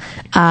do.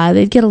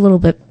 They get a little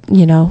bit,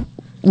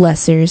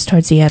 less serious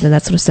towards the end and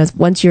that sort of stuff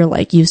once you're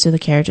used to the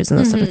characters and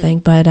that sort of thing.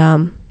 But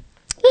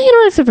You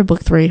know, except for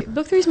book 3.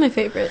 Book 3 is my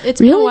favorite. It's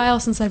been a Really? while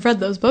since I've read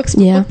those books,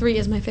 but Yeah. book 3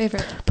 is my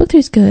favorite. Book 3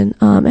 is good.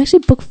 Actually,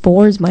 book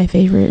 4 is my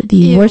favorite. The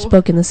Ew. worst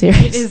book in the series.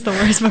 It is the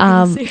worst book in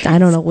the series. I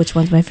don't know which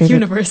one's my favorite.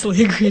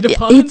 Universally agreed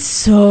upon. It's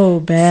so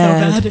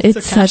bad. So bad.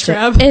 It's a cash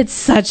grab. It's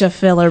such a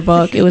filler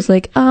book. It was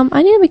like, I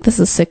need to make this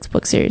a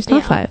 6-book series,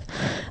 not 5.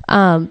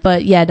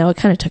 But yeah, no, it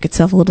kind of took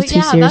itself a little too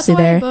seriously that's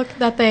there. a book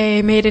that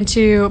they made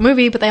into a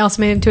movie, but they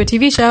also made it into a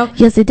TV show.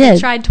 Yes, they did. They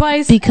tried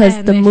twice because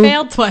and the they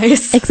failed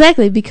twice.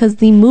 Exactly, because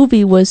the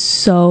movie was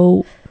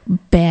so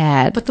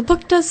bad. But the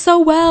book does so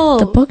well.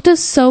 The book does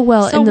so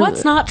well. So and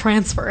what's not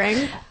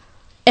transferring?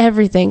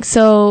 Everything.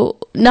 So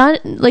not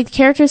like the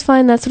characters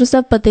fine, that sort of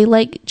stuff, but they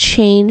like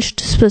changed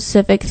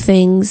specific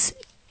things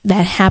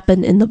that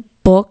happened in the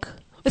book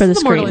This for the is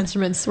the Mortal screen.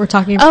 Instruments we're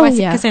talking about. Oh,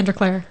 yeah. Cassandra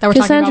Clare that we're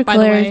Cassandra talking about,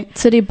 Clare, by the way.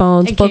 City of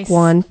Bones, In book case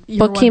 1. you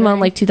Book were came out in wondering.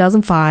 like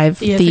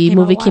 2005. Yes, it The came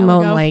out movie a came while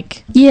out in ago.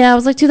 like, yeah, it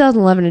was like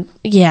 2011.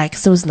 Yeah,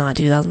 because it was not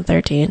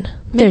 2013.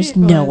 There's it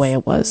no was. way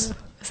it was.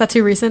 Is that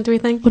too recent, do we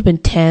think? Would have been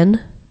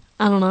 10.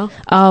 I don't know.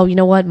 Oh, you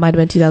know what? Might have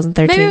been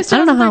 2013. Maybe it was I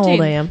don't know how 2013.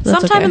 old I am. That's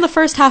Sometime okay. in the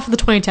first half of the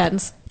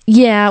 2010s.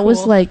 Yeah, it was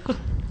Cool. like,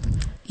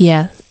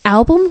 yeah.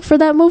 Album for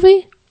that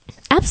movie?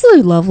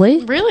 Absolutely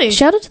lovely. Really?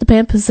 Shout out to the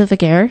band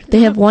Pacific Air.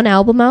 They have one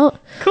album out,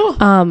 Cool.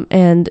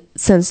 and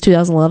since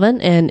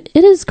 2011, and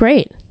it is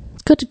great.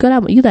 It's good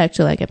album. You'd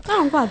actually like it.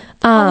 Oh, I'm glad.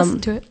 I'll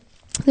listen to it.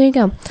 There you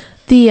go.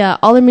 The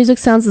all their music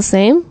sounds the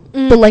same,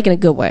 but like in a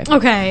good way.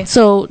 Okay.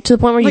 So to the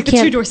point where Like you the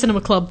can't, Two Door Cinema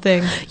Club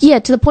thing. yeah,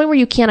 to the point where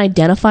you can't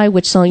identify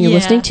which song you're Yeah.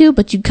 listening to,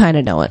 but you kind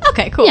of know it.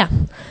 Okay, cool. Yeah.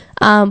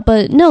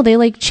 But no, they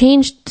like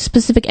changed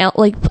specific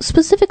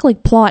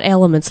plot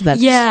elements of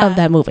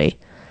that movie.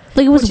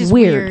 Like it was Which is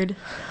weird.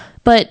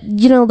 But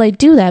they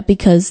do that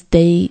because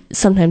they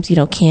sometimes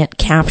can't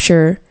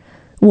capture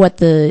what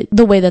the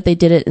way that they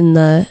did it in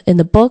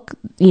the book.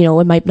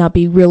 It might not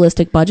be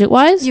realistic budget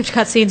wise. You have to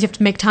cut scenes. You have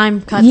to make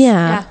time cuts.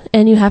 Yeah,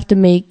 and you have to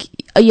make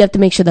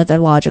sure that they're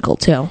logical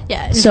too.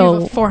 Yeah. And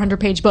So if you have a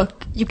 400-page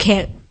book, you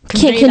can't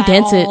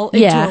condense that it, all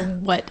yeah.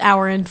 into a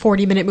hour and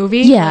 40-minute movie.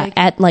 yeah, Like,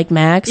 at like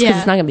max because Yeah.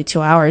 it's not gonna be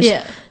 2 hours.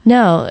 Yeah.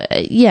 No.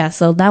 Yeah.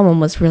 So that one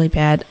was really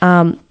bad.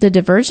 The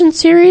Divergent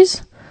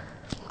series.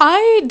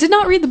 I did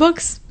not read the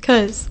books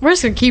because we're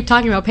just going to keep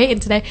talking about Peyton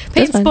today.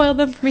 Peyton fine. spoiled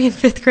them for me in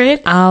 5th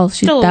grade. I'll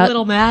shoot Still that. a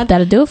little mad.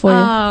 That'll do it for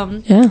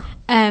you. Yeah.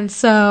 And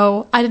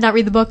so I did not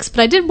read the books,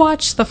 but I did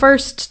watch the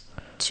first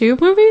 3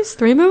 movies.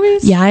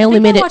 Yeah, I only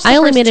think made it. watched the I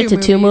only first made it to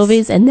 2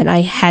 movies, and then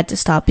I had to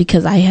stop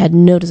because I had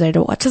no desire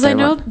to watch. Because I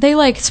know they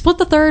like split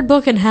the 3rd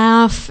book in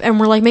half, and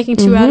we're like making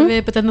 2 out of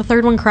it. But then the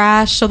 3rd one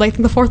crashed, so like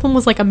the 4th one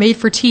was like a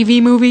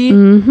made-for-TV movie.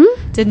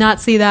 Mm-hmm. Did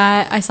not see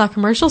that. I saw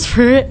commercials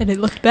for it, and it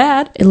looked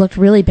bad. It looked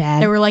really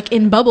bad. They were like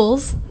in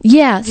bubbles.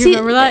 Yeah. Do you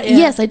remember that? Yeah.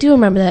 Yes, I do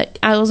remember that.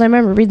 I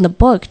remember reading the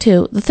book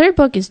too. The 3rd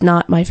book is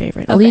not my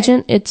favorite. Okay.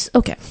 Allegiant. It's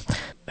okay.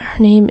 Her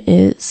name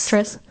is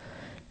Triss.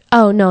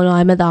 Oh no,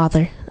 I meant the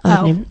author.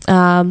 Name.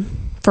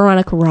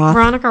 Veronica Roth.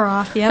 Veronica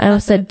Roth. Yep. I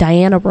almost said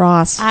Diana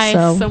Ross. I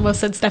so. almost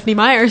said Stephanie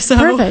Meyer. So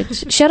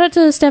Perfect. Shout out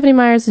to Stephanie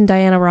Myers and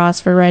Diana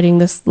Ross for writing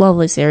this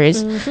lovely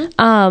series. Mm-hmm.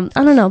 I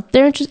don't know.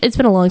 It's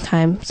been a long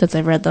time since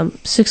I've read them.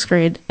 6th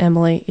grade,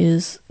 Emily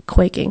is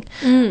quaking.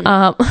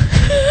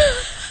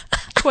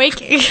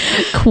 Quaking.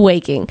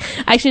 Quaking.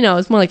 Actually, no,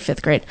 it's more like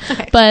 5th grade.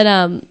 Okay. But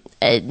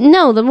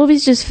no, the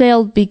movies just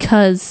failed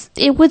because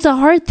it was a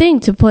hard thing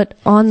to put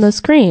on the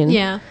screen.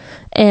 Yeah.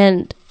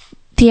 And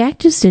the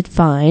actors did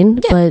fine,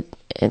 but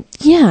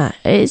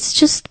it's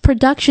just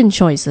production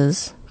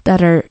choices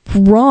that are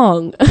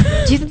wrong.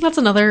 Do you think that's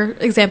another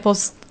example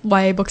of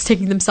why books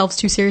taking themselves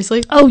too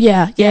seriously? Oh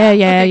yeah.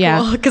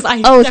 Cool. Because I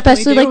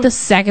especially do. like the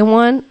second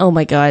one. Oh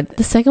my god,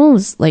 the second one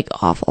was like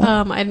awful.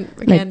 I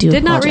do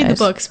did not read the apologize.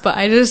 books, but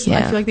I feel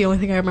Yeah. like the only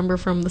thing I remember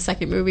from the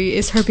second movie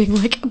is her being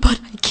like, "But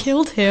I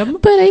killed him,"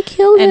 But I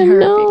killed and him. her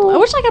No. being,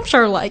 which like I'm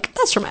sure like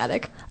that's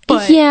dramatic,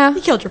 but Yeah.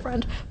 you killed your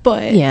friend,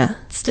 but Yeah.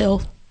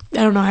 still,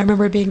 I don't know. I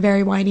remember it being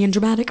very whiny and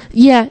dramatic.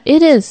 Yeah,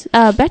 it is.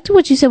 Back to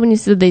what you said when you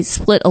said they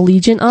split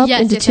Allegiant up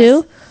Yes, into yes, 2.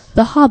 yes.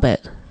 The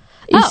Hobbit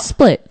is Oh.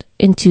 split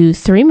into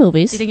 3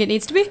 movies. Do you think it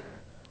needs to be?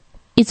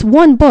 It's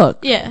one book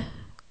Yeah,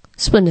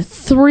 split into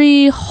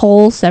 3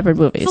 whole separate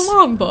movies. it's a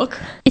long book.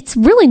 It's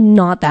really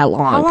not that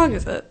long. How long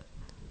is it?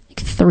 Like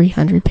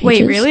 300 pages.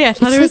 Wait, really? I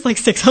thought It's it was like- like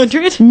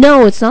 600.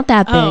 No, it's not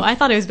that big. Oh, I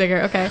thought it was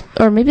bigger. Okay,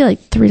 Or maybe like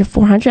 300 to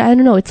 400. I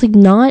don't know. It's like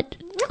not.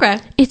 okay.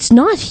 It's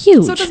not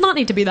huge. So it does not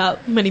need to be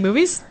that many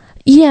movies.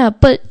 Yeah,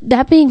 but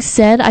that being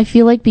said, I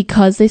feel like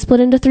because they split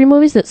into 3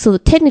 movies, so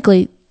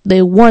technically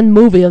the one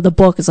movie of the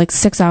book is like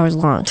 6 hours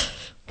long.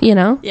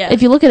 Yeah.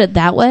 If you look at it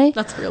that way,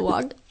 That's real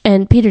long.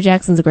 and Peter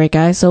Jackson's a great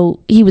guy, so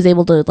he was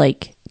able to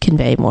like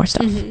convey more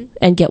stuff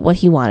and get what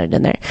he wanted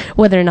in there.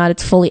 Whether or not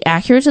it's fully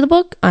accurate to the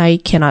book, I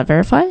cannot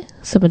verify.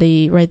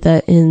 Somebody write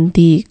that in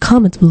the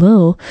comments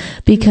below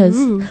because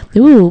Please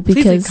leave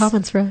because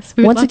comments for us.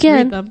 We would once love to read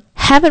again them.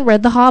 haven't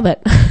read The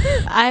Hobbit.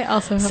 I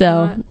also have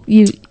So not.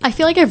 I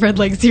feel like I've read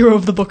like 0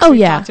 of the books we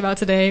talked about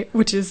today,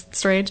 which is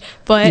strange.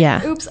 But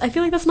oops, I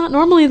feel like that's not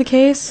normally the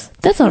case.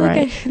 That's all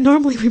right.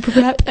 Normally we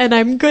prep, and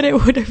I'm good at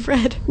what I've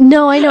read.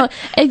 No, I know.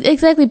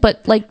 Exactly,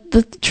 but like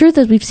the truth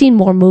is we've seen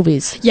more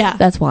movies. Yeah.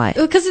 That's why.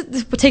 Because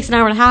it takes an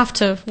hour and a half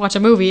to watch a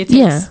movie. It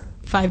takes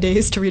 5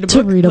 days to read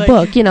a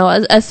book. You know,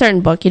 a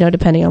certain book, you know,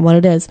 depending on what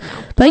it is.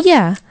 But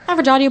yeah.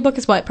 Average audiobook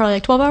is what? Probably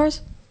like 12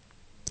 hours?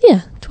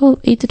 Yeah,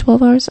 8 to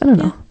 12 hours. I don't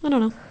know. I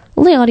don't know.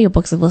 Only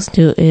audiobooks I've listened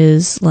to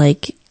is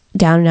like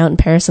Down and Out in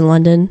Paris and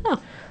London.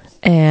 Oh.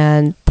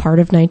 And part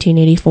of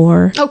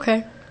 1984.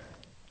 Okay.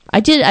 I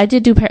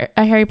did do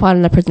a Harry Potter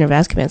and the Prisoner of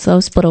Azkaban, so that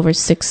was split over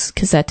 6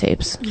 cassette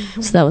tapes.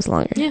 So that was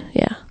longer.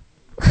 Yeah.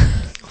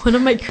 One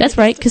of my That's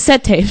right,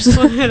 cassette tapes.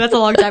 That's a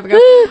long time ago.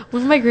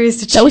 One of my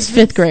greatest achievements that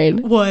was 5th grade.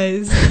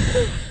 Was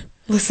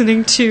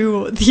listening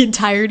to the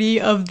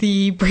entirety of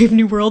the Brave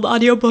New World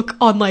audiobook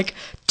on like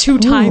 2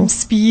 times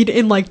speed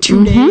in like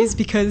 2 days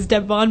because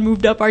Devon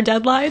moved up our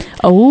deadline.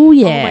 Oh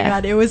yeah. Oh my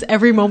god, it was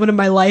every moment of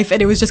my life,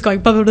 and it was just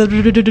going and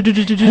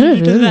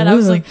I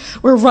was like,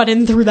 we're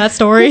running through that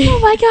story. Oh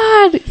my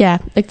god. Yeah,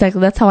 exactly.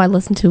 That's how I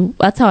listen to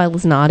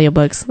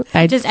audiobooks.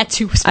 I just at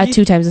 2 speed. At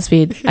 2 times the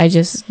speed. I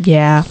just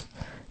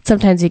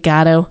sometimes you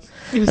gotta.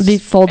 I'd be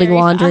folding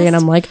laundry and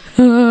I'm like,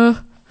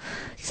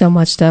 so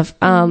much stuff.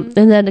 And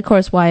then of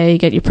course why you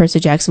get your Percy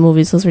Jackson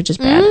movies, those were just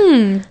bad.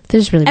 They're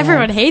just really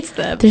Everyone bad. hates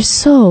them. They're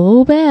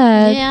so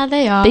bad. Yeah,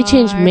 they are. They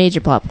changed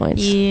major plot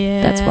points.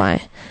 Yeah. That's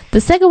why.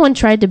 The second one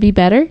tried to be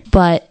better,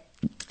 but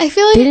I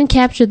feel like they didn't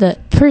capture the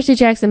Percy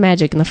Jackson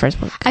magic in the first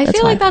book. I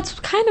feel like that's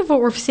kind of what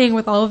we're seeing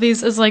with all of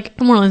these is like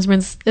The Mortal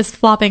Instruments is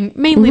flopping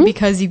mainly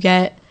because you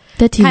get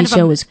that TV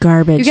show was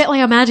garbage. You get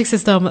like a magic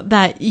system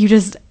that you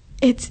just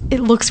it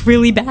looks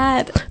really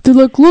bad. They're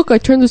like, look, I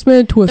turned this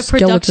man into a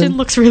skeleton. The production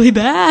looks really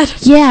bad.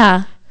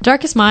 Yeah.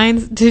 Darkest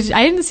Minds.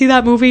 I didn't see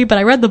that movie, but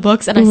I read the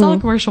books and I saw the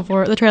commercial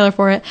for it, the trailer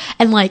for it,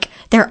 and like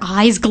their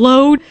eyes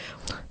glowed,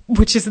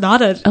 which is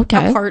not a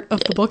part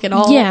of the book at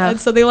all. Yeah. And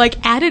so they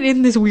like added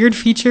in this weird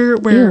feature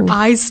where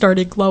eyes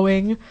started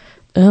glowing.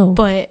 Oh.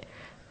 But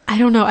I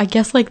don't know. I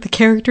guess like the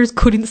characters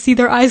couldn't see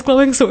their eyes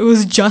glowing, so it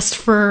was just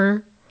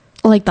for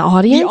like the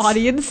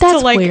audience. That's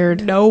to like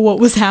weird. Know what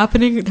was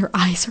happening. Their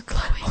eyes are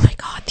glowing. Oh my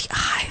god, the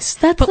eyes.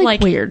 That's like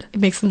weird. It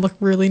makes them look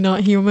really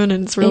not human,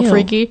 and it's real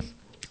freaky.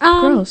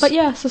 Gross. But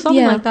yeah, so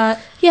something like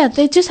that. Yeah,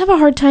 they just have a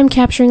hard time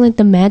capturing like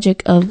the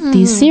magic of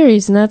these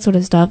series and that sort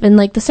of stuff. And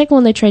like the second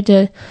one, they tried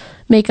to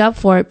make up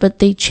for it, but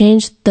they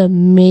changed the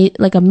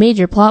like a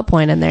major plot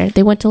point in there.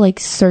 They went to like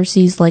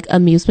Cersei's like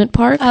amusement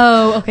park.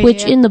 Oh, okay.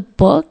 Which in the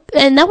book,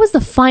 and that was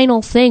the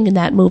final thing in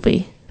that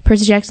movie.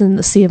 Percy Jackson and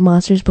the Sea of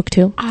Monsters, book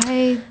 2.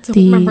 I don't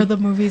remember the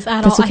movies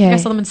at all. Okay. I think I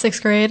saw them in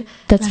 6th grade.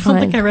 That's fine. I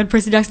don't think I read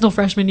Percy Jackson until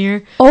freshman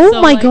year. Oh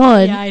so my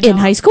god. Yeah, in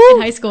high school?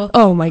 In high school.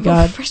 Oh my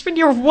god. Freshman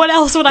year, what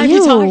else would I be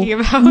talking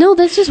about? No,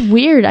 that's just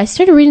weird. I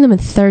started reading them in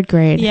 3rd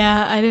grade.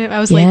 Yeah, I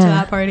was late to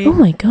that party. Oh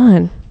my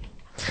god.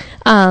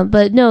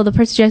 But no, the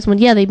Percy Jackson one,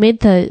 they made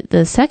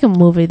the second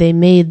movie, they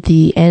made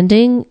the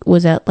ending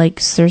was at like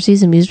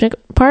Cersei's amusement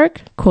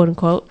park, quote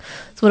unquote.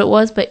 That's what it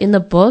was, but in the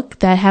book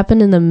that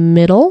happened in the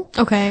middle.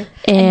 Okay.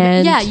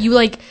 And yeah, you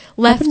like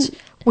left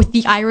with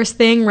the iris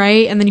thing,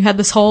 right? And then you had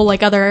this whole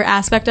like other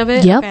aspect of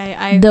it. Yep. Okay,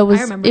 I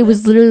remember it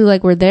was literally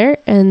like we're there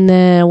and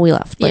then we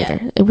left later.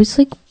 Yeah. It was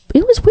like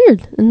it was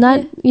weird. And that,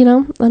 I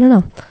don't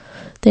know.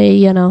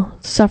 They,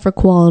 suffer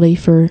quality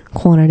for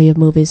quantity of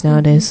movies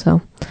nowadays,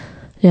 so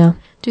yeah.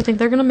 Do you think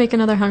they're gonna make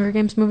another Hunger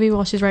Games movie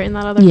while she's writing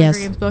that other Hunger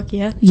Games book?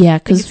 Yeah. Yeah,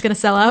 because it's gonna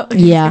sell out.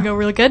 Yeah, it's gonna go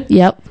really good.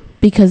 Yep,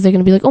 because they're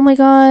gonna be like, oh my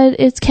god,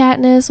 it's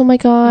Katniss. Oh my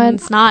god, and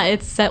it's not.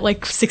 It's set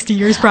like 60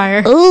 years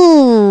prior.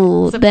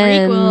 Ooh, it's a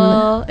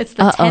prequel. It's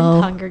the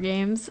 10th Hunger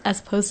Games as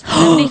opposed to the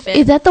 75th.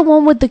 Is that the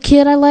one with the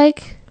kid I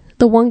like?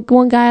 The one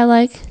guy I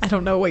like? I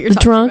don't know what you're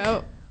talking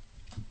about.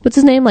 What's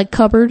his name? Like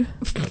Cupboard?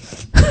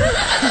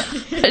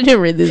 I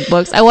didn't read these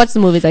books. I watched the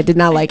movies. I did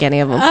not like any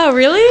of them. Oh,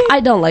 really? I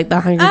don't like the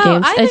Hunger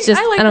Games.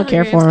 I don't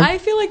care for them. I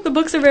feel like the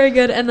books are very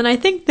good, and then I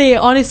think they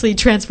honestly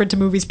transferred to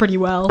movies pretty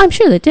well. I'm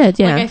sure they did,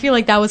 yeah. Like, I feel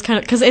like that was kind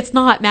of... Because it's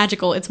not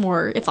magical. It's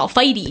all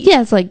fighty.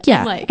 Yeah, it's like,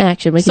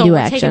 action. We can do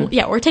action.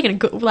 We're taking a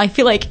good... I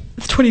feel like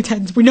the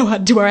 2010s, we know how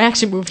to do our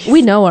action movies.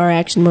 We know our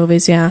action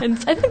movies, yeah. And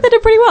I think they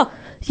did pretty well.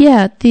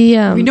 Yeah,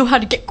 we know how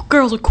to get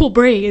girls with cool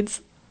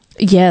braids.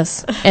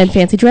 Yes, and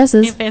fancy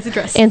dresses.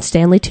 And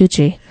Stanley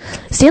Tucci.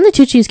 Stanley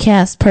Tucci is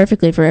cast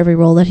perfectly for every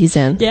role that he's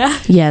in. Yeah?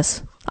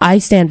 Yes. I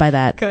stand by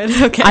that. Good,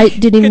 okay. I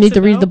didn't even need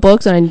to read the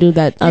books, and I knew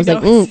that. I was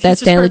like,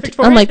 that's Stanley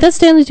Tucci. I'm like, that's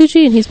Stanley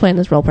Tucci, and he's playing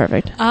this role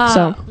perfect.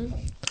 So,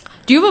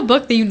 do you have a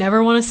book that you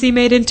never want to see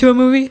made into a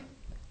movie?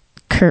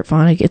 Kurt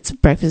Vonnegut's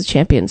Breakfast of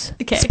Champions.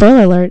 Okay.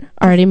 Spoiler alert,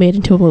 already made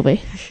into a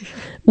movie.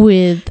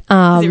 With,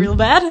 is it real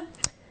bad?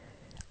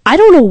 I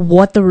don't know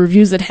what the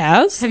reviews it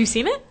has. Have you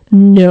seen it?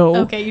 No.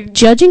 Okay.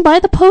 Judging by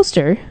the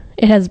poster,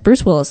 it has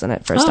Bruce Willis in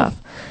it, first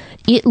off.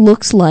 It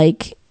looks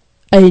like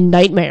a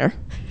nightmare.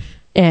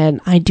 And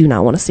I do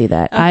not want to see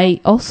that. Okay.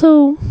 I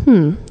also,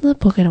 the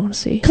book I don't want to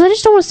see. Because I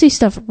just don't want to see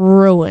stuff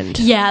ruined.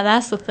 Yeah,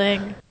 that's the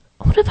thing.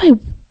 What if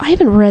I I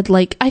haven't read,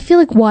 like, I feel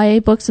like YA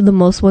books are the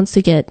most ones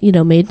to get, you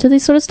know, made into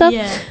these sort of stuff.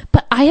 Yeah.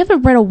 But I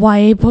haven't read a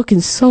YA book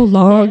in so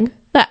long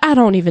that I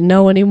don't even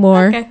know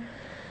anymore. Okay.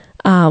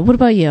 What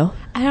about you?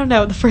 I don't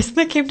know. The first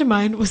thing that came to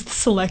mind was The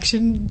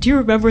Selection. Do you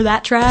remember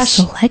that trash?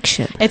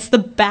 Selection. It's The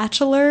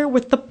Bachelor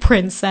with the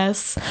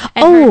princess.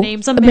 And her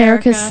name's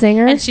America's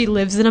Singer? And she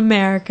lives in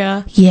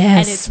America.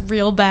 Yes. And it's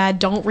real bad.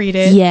 Don't read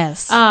it.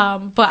 Yes.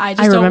 But I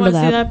just don't remember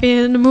want to see that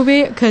being in a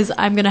movie because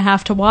I'm going to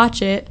have to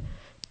watch it.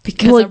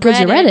 Because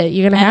you read it.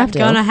 You're going to have to.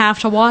 I'm going to have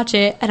to watch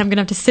it. And I'm going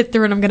to have to sit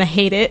through and I'm going to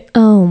hate it.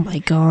 Oh, my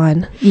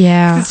God.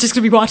 Yeah. It's just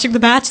going to be watching The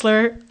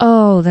Bachelor.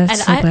 Oh,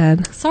 that's so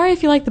bad. Sorry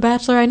if you like The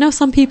Bachelor. I know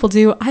some people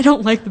do. I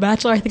don't like The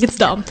Bachelor. I think it's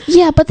dumb.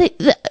 Yeah, but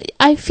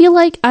I feel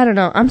like, I don't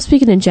know, I'm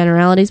speaking in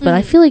generalities, but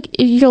I feel like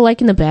if you're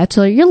liking The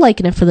Bachelor, you're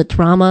liking it for the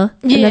drama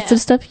and that sort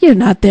of stuff. You're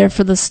not there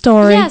for the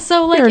story. Yeah,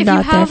 so like you're if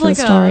not you have there like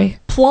for the story. a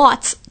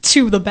plot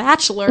to The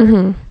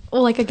Bachelor,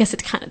 well, like I guess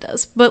it kind of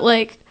does, but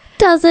like,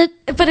 Does it?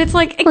 but it's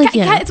like,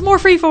 yeah. it's more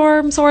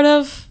freeform, sort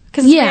of,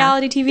 because it's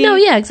reality TV. No,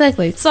 yeah,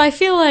 exactly. So I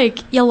feel like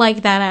you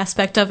like that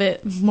aspect of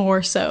it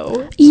more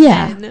so.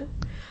 Yeah. Than,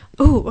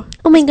 ooh.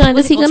 Oh my God,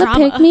 is he political gonna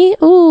drama. pick me?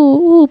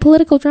 Ooh,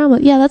 political drama.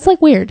 Yeah, that's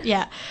like weird.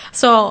 Yeah.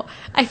 So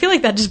I feel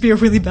like that'd just be a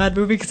really bad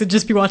movie because it'd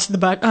just be watching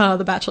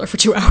The Bachelor for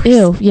 2 hours.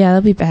 Ew, yeah,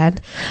 that'd be bad.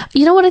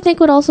 You know what I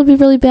think would also be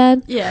really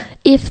bad? Yeah.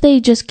 If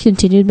they just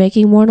continued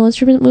making Mortal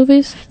Instrument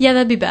movies. Yeah,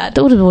 that'd be bad.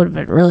 That would have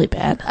been really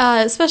bad.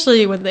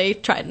 Especially when they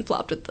tried and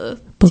flopped with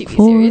the Book TV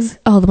 4? series.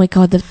 Oh my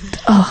God,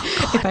 oh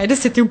God. If I had to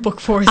sit through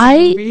book 4 as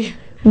a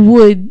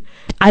movie.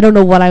 I don't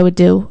know what I would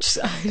do.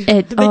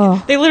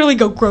 They literally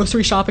go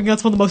grocery shopping.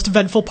 That's one of the most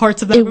eventful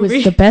parts of that movie. It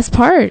was the best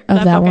part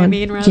of that book, one. I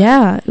mean, rather.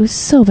 Yeah, it was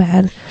so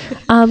bad.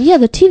 Yeah,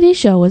 the TV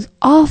show was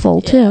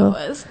awful too. Yeah,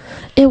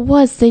 it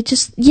was. It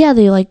was.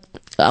 They like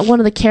one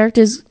of the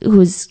characters who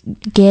was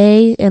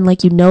gay, and like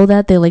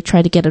they like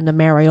tried to get him to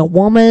marry a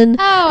woman,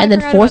 and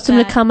then forced him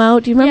to come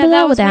out. Do you remember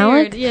that with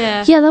Alec?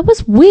 Yeah, that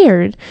was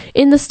weird.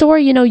 In the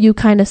story, you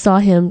kind of saw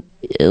him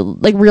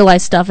like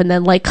realize stuff and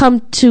then like come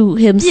to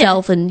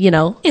himself and in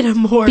a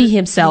more be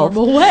himself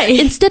normal way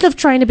instead of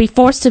trying to be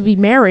forced to be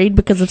married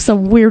because of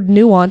some weird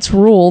nuance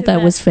rule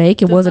that was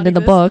fake. It wasn't in the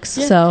books.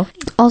 So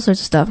all sorts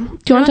of stuff. Do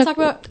you want to talk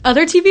about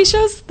other TV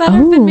shows that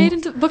have been made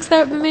into books that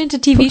have been made into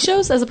TV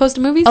shows as opposed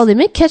to movies? Oh, they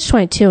made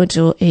Catch-22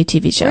 into a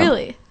TV show.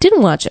 Really?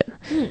 Didn't watch it.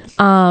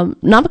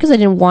 Not because I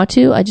didn't want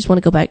to. I just want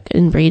to go back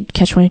and read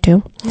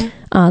Catch-22.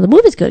 The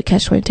movie's good,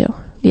 Catch-22.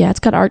 Yeah,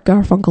 it's got Art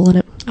Garfunkel in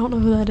it. I don't know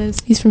who that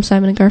is. He's from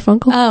Simon and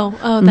Garfunkel.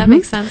 Oh, that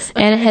makes sense.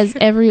 Okay. And it has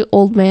every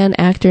old man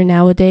actor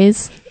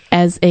nowadays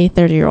as a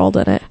 30-year-old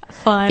in it.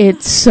 Fun.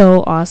 It's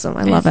so awesome.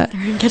 I love it.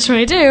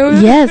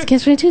 Catch-22. Yes,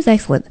 Catch-22 is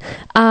excellent.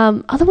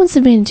 Other ones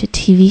have been into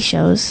TV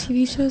shows.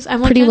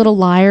 I'm Pretty Little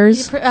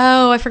Liars.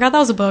 I forgot that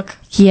was a book.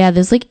 Yeah,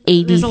 there's like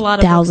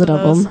 80,000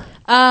 of them.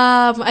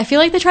 I feel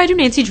like they try to do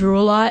Nancy Drew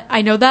a lot.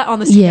 I know that on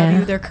the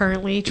CW they're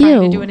currently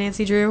trying to do a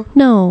Nancy Drew.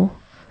 No.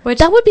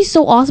 That would be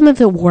so awesome if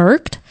it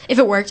worked. If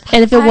it worked.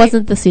 And if it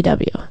wasn't the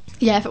CW.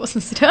 Yeah, if it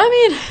wasn't the CW. I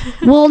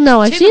mean... Well,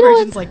 no, actually, you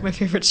know what? like my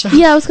favorite show.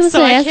 Yeah, I was going to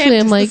say, actually,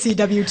 I'm like... the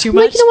CW too I'm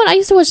much. like, you know what? I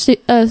used to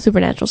watch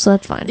Supernatural, so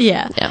that's fine.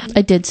 Yeah. Yeah.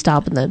 I did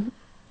stop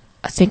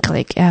I think,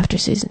 like, after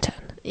season 10.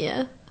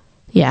 Yeah.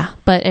 Yeah,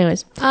 but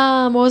anyways.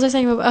 What was I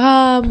saying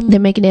about... They're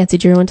making Nancy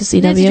Drew into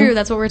CW. Nancy Drew,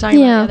 that's what we're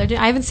talking about the other day.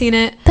 I haven't seen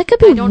it. That could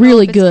be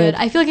really good.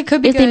 I feel like it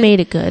could be if good. they made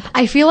it good.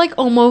 I feel like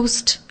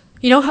almost...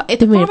 You know, how, the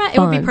format, it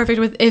would be perfect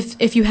with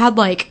if you had,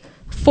 like...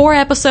 4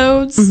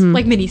 episodes,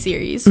 like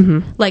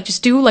miniseries. Like,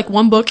 just do, like,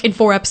 1 book in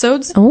 4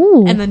 episodes.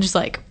 Oh. And then just,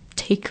 like,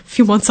 take a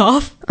few months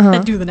off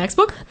and do the next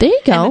book. There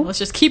you go. And then let's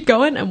just keep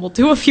going and we'll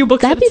do a few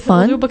books That'd be fun.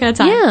 We'll do a book at a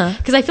time. Yeah.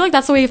 Because I feel like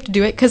that's the way you have to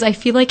do it. Because I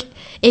feel like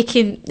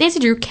Nancy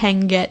Drew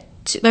can get...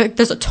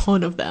 there's a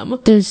ton of them.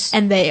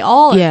 And they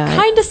all are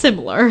kind of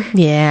similar.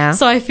 Yeah.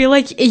 So I feel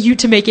like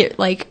to make it,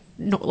 like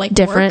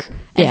different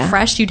and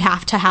fresh, you'd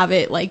have to have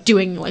it, like,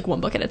 doing, like, 1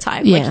 book at a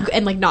time. Yeah. Like,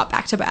 and, like, not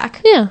back to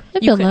back. Yeah, I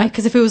feel that.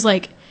 Because if it was,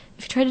 like...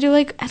 If you tried to do,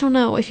 like, I don't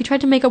know, if you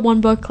tried to make a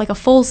 1 book, like, a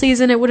full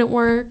season, it wouldn't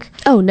work.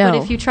 Oh, no.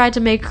 But if you tried to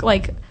make,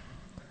 like,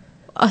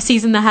 a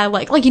season that had,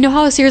 like, you know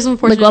how a series of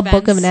Unfortunate Events... Like a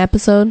book of an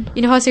episode?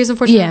 You know how a series of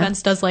Unfortunate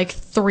Events does, like,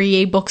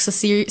 3 books a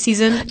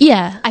season?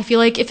 Yeah. I feel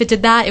like if it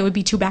did that, it would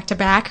be 2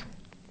 back-to-back.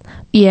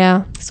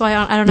 Yeah. So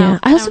I don't know. Yeah.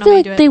 I also feel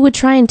like they would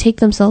try and take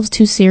themselves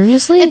too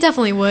seriously. It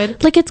definitely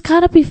would. Like, it's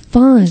gotta be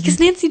fun. Because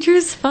Nancy Drew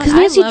is fun. Because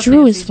Nancy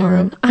Drew is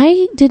fun.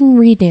 I didn't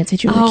read Nancy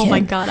Drew as a kid. Oh my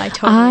god, I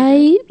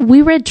totally did.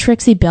 We read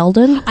Trixie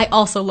Belden. I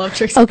also love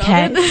Trixie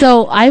Belden. Okay,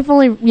 so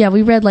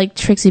we read, like,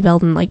 Trixie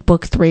Belden, like,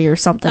 book 3 or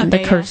something. The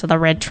Curse of the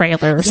Red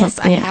Trailer or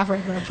something. Yes, I have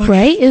read that book.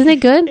 Right? Isn't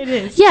it good? It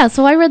is. Yeah,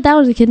 so I read that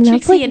as a kid. And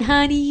Trixie like, and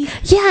Honey.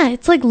 Yeah,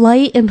 it's, like,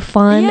 light and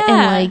fun.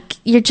 And, like,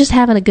 you're just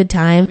having a good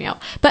time. Yeah.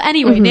 But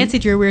anyway, Nancy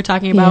Drew we were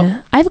talking about.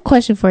 Yeah. I have a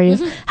question for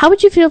you. How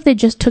would you feel if they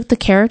just took the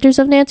characters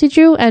of Nancy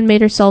Drew and made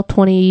her solve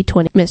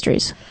 2020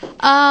 mysteries?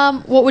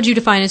 What would you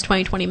define as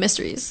 2020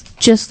 mysteries?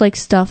 Just like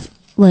stuff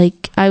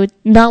like I would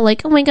not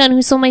like, oh my god,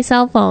 who stole my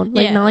cell phone?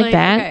 Like not like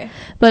that. Okay.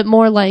 but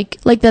more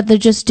like that they're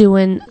just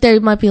doing, they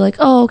might be like,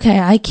 oh, okay,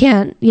 I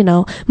can't,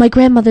 my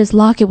grandmother's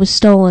locket was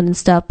stolen and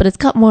stuff, but it's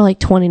got more like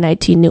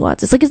 2019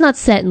 nuances. Like, it's not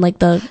set in like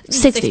the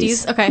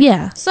 60s. Okay.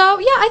 Yeah. So,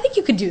 yeah, I think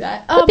you could do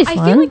that. That'd be I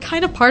fun. feel like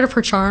kind of part of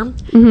her charm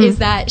is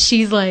that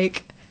she's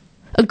like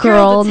a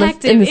girl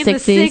detective in the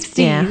 60s.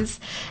 Yeah.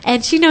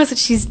 And she knows what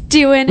she's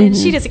doing, and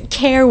she doesn't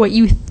care what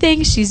you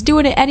think. She's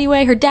doing it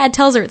anyway. Her dad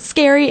tells her it's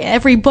scary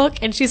every book,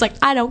 and she's like,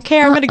 I don't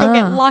care. I'm going to go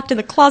get locked in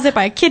the closet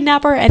by a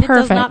kidnapper, and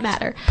Perfect. it does not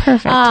matter.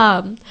 Perfect.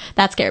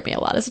 That scared me a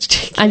lot as a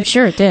kid. I'm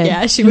sure it did.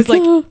 Yeah, she was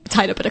like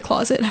tied up in a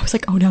closet, and I was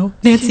like, oh no,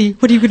 Nancy,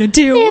 what are you going to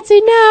do? Nancy,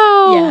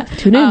 no! Yeah.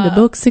 Tune in to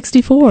book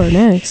 64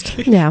 next.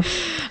 Yeah.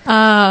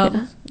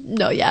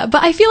 No, yeah.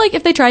 But I feel like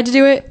if they tried to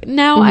do it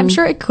now, I'm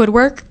sure it could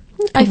work.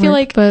 I feel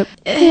like, but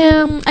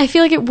I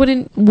feel like it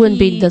wouldn't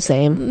be the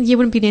same. You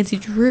wouldn't be Nancy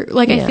Drew.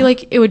 Like, I feel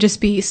like it would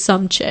just be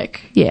some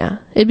chick. Yeah,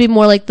 it'd be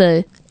more like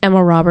the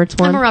Emma Roberts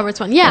one.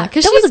 Yeah,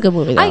 because that was a good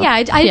movie. Though. I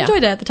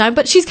enjoyed it at the time.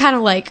 But she's kind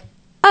of like,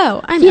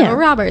 oh, I'm Emma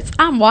Roberts.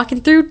 I'm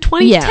walking through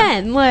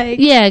 2010. Like,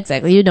 yeah,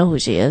 exactly. You know who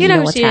she is. You know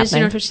who what's she is.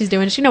 happening. You know what she's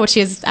doing. She know what she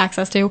has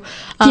access to.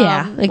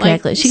 Yeah,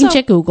 exactly. She can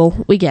check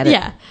Google. We get it.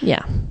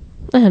 Yeah.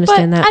 I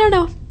understand that. I don't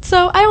know.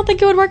 So I don't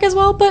think it would work as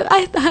well. But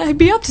I'd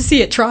be up to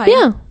see it try.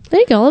 Yeah. There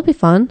you go. It'll be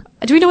fun.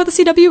 Do we know what the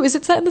CW is?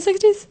 It set in the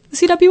 60s? The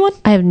CW one?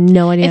 I have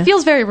no idea. It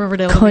feels very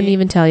Riverdale. Couldn't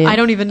even tell you. I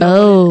don't even know.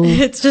 Oh,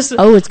 it's just.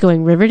 Oh, it's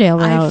going Riverdale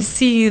route. I've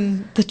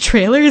seen the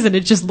trailers and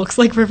it just looks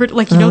like Riverdale.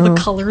 Like, you know,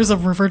 the colors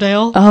of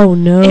Riverdale. Oh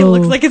no! It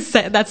looks like it's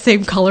set in that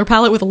same color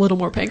palette with a little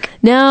more pink.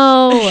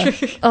 No.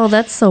 Oh,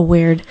 that's so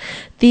weird.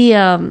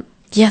 The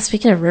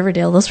speaking of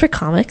Riverdale, those were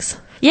comics.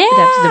 Yeah,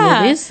 adapted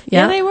to movies.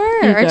 Yeah, they were.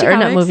 Or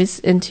not movies,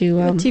 into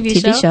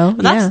TV show.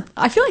 Yeah,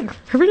 I feel like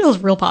Riverdale is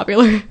real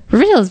popular.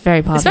 Riverdale is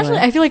very popular. Especially,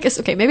 I feel like it's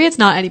okay. Maybe it's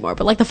not anymore,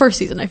 but like the first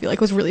season, I feel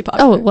like was really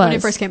popular. Oh, it was when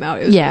it first came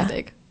out. It was really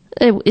big.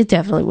 It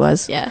definitely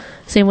was. Yeah.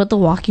 Same with The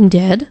Walking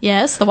Dead.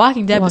 Yes, The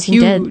Walking Dead was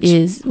huge.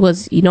 Dead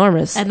was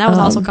enormous, and that was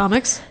also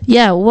comics.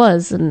 Yeah, it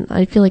was, and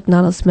I feel like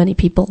not as many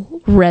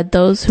people read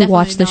those who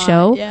watched the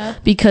show. Yeah.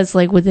 Because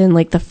like within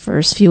like the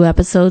first few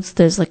episodes,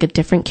 there's like a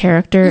different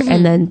character,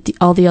 and then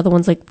all the other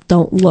ones like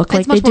don't look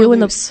like they do in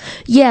the.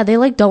 Yeah, they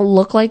like don't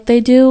look like they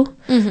do.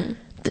 Mm-hmm.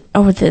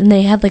 Or then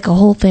they had like a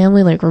whole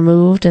family like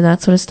removed and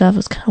that sort of stuff. It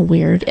was kind of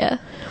weird. Yeah.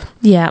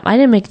 Yeah, I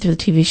didn't make it through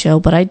the TV show,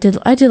 but I did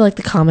like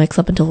the comics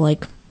up until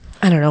like,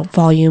 I don't know,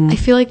 volume. I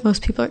feel like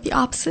most people are the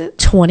opposite.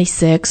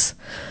 26.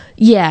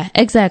 Yeah,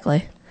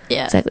 exactly.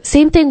 Yeah. Exactly.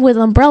 Same thing with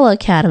Umbrella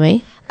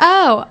Academy.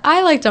 Oh,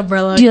 I liked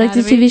Umbrella Do you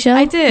Academy. like the TV show?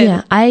 I did.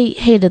 Yeah, I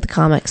hated the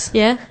comics.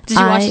 Yeah? Did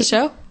you watch the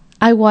show?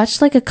 I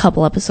watched like a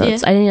couple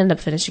episodes. Yeah. I didn't end up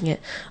finishing it.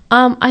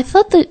 I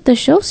thought that the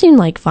show seemed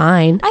like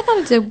fine. I thought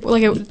it did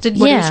what it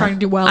was trying to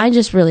do well. I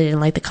just really didn't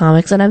like the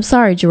comics, and I'm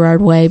sorry,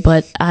 Gerard Way,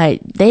 but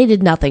they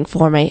did nothing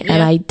for me,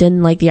 and I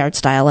didn't like the art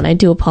style, and I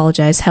do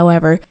apologize.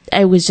 However,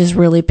 it was just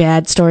really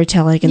bad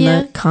storytelling in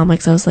the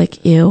comics. I was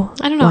like, ew.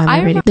 I don't know. Why am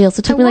I reading? They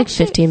also took me like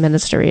 15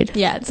 minutes to read.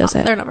 Yeah,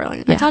 they're not very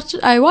long. Yeah.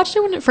 I watched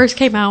it when it first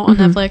came out on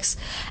Netflix,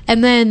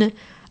 and then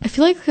I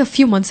feel like a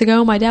few months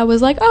ago, my dad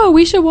was like, "Oh,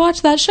 we should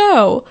watch that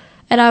show,"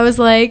 and I was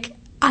like,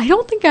 I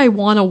don't think I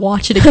want to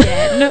watch it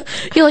again.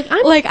 You're like,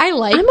 I liked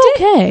it. I'm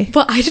okay.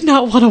 But I did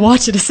not want to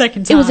watch it a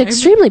second time. It was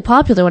extremely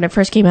popular when it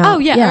first came out. Oh,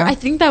 yeah. I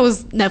think that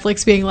was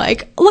Netflix being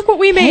like, look what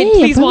we made.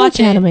 Please watch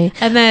it. Academy.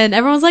 And then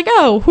everyone's like,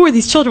 oh, who are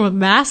these children with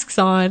masks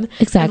on?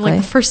 Exactly. And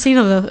like the first scene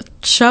of the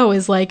show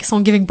is like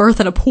someone giving birth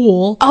in a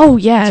pool. Oh,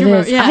 yeah, it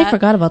is. Yeah. I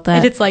forgot about that.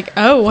 And it's like,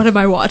 oh, what am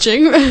I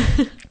watching?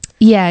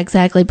 Yeah,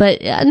 exactly.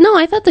 But no,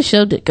 I thought the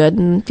show did good,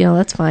 and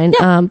that's fine.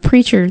 Yeah.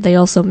 Preacher, they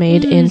also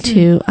made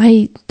into.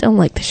 I don't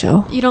like the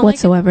show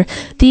whatsoever.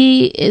 So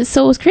it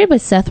was created by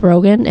Seth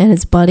Rogen and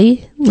his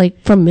buddy,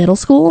 like from middle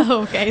school.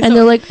 Oh, okay. And so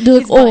they're like,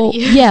 oh,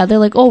 yeah, they're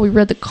like, oh, we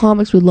read the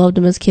comics, we loved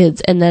them as kids,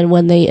 and then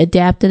when they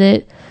adapted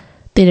it,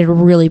 they did a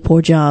really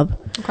poor job.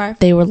 Okay.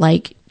 They were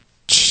like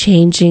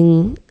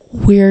changing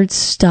weird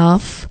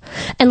stuff,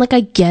 and like I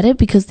get it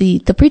because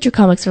the Preacher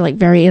comics are like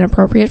very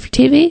inappropriate for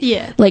TV.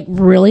 Yeah, like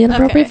really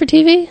inappropriate for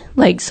TV.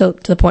 Like so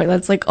to the point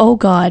that's like, oh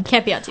god,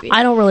 can't be on TV.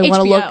 I don't really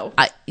want to look.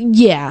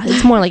 Yeah,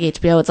 it's more like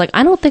HBO. It's like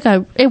I don't think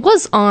it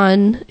was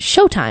on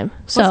Showtime.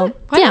 So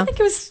Why do I think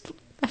it was?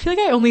 I feel like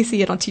I only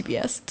see it on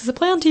TBS. Does it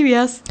play on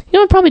TBS?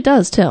 It probably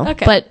does too.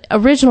 Okay, but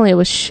originally it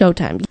was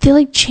Showtime. They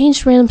like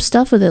changed random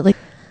stuff with it,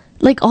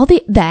 like all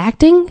the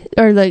acting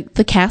or like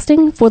the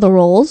casting for the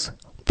roles,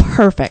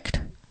 perfect.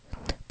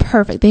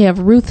 They have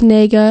Ruth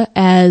Negga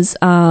as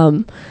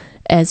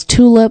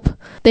Tulip.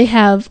 They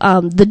have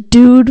the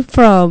dude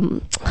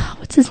from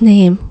what's his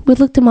name? We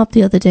looked him up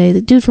the other day.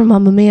 The dude from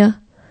Mamma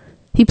Mia.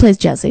 He plays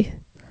Jesse.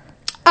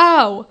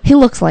 Oh, he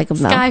looks like him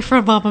though. Sky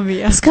from Mamma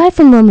Mia. Sky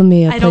from Mamma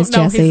Mia plays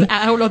Jesse.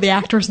 I don't know the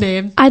actor's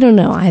name. I don't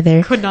know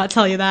either. Could not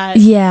tell you that.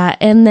 Yeah,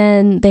 and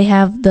then they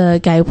have the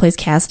guy who plays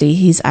Cassidy.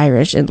 He's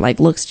Irish and like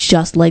looks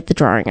just like the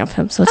drawing of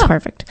him, so it's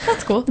perfect.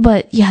 That's cool.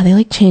 But yeah, they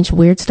like changed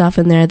weird stuff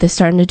in there. They're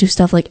starting to do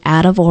stuff like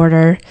out of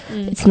order.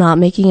 It's not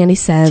making any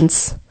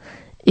sense.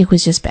 It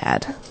was just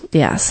bad.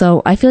 Yeah,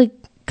 so I feel like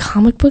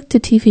comic book to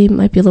TV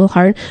might be a little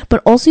hard,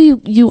 but also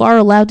you are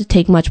allowed to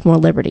take much more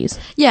liberties.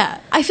 Yeah,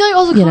 I feel like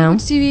also comic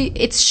book TV,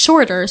 it's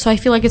shorter, so I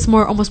feel like it's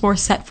almost more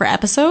set for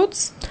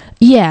episodes.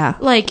 Yeah.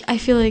 Like, I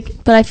feel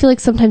like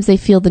sometimes they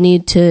feel the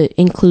need to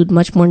include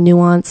much more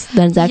nuance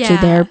than is actually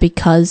there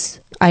because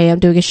I am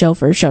doing a show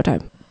for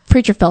Showtime.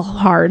 Preacher fell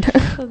hard.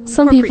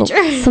 Some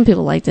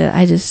people liked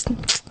it.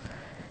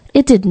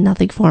 It did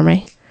nothing for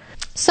me.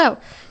 So,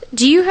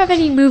 do you have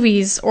any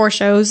movies or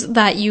shows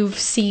that you've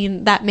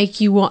seen that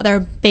make you want, they're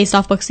based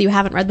off books that you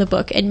haven't read the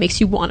book and makes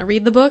you want to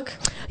read the book?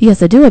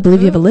 Yes, I do. I believe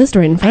you have a list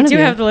right in front of you.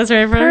 I do have the list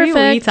right in front of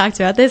me. We talked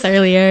about this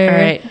earlier. All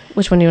right.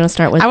 Which one do you want to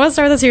start with? I want to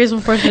start with the series of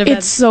Unfortunate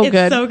Events. It's so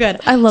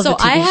good. I love the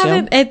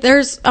TV show.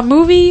 There's a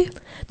movie.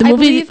 I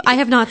believe I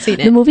have not seen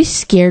it. The movie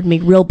scared me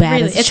real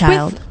bad as a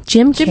child.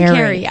 Jim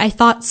Carrey. I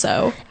thought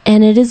so.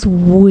 And it is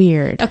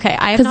weird. Okay,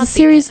 I have not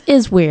seen it. Because the series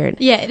is weird.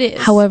 Yeah, it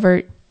is.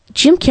 However,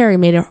 Jim Carrey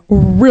made it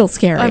real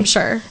scary. I'm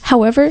sure.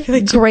 However,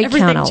 great count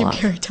everything Jim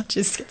Carrey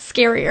touches gets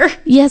scarier.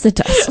 Yes, it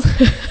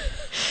does.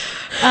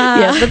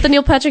 Yeah, but the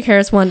Neil Patrick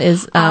Harris one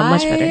is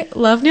much better. I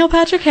love Neil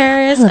Patrick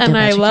Harris, and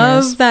I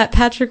love that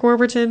Patrick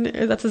Warburton.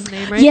 That's his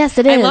name, right? Yes,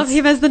 it is. I love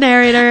him as the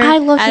narrator. I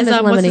love him as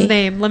Lemony. What's his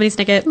name? Lemony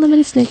Snicket. Lemony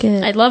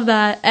Snicket. I love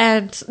that,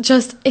 and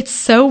just it's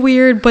so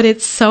weird, but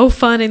it's so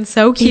fun and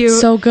so cute.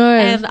 It's so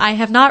good. And I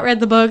have not read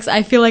the books.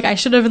 I feel like I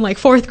should have in like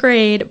 4th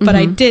grade, but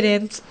I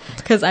didn't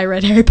because I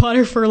read Harry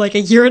Potter for like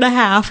a year and a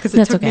half because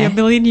it took me a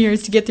million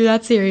years to get through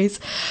that series.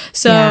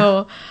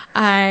 So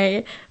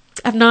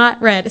I've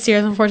not read a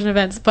series of Unfortunate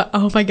Events, but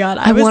oh my god,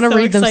 I was so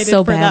read them excited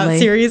so for badly. that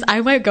series. I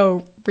might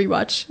go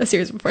rewatch a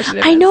series of Unfortunate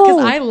Events. I know,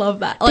 because I love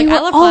that. Like, they were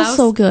I love all Klaus.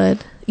 so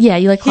good. Yeah,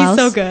 you like Klaus?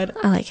 He's so good.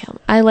 I like him.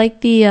 I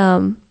like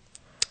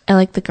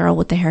the girl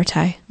with the hair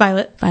tie.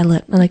 Violet. I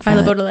like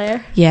Violet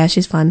Baudelaire. Yeah,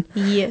 she's fun.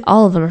 Yeah,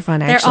 all of them are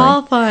fun. Actually, they're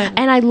all fun.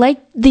 And I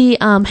like the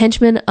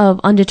henchman of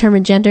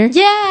Undetermined Gender.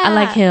 Yeah, I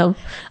like him.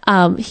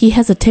 He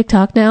has a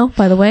TikTok now,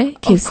 by the way.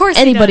 Of course,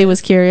 anybody was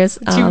curious.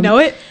 Do you know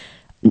it?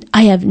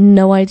 I have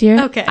no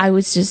idea. Okay.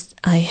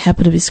 I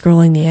happened to be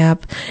scrolling the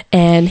app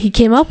and he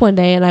came up one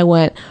day and I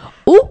went,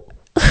 ooh.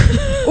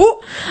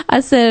 Ooh.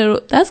 I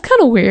said, that's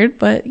kind of weird,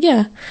 but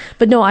yeah.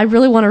 But no, I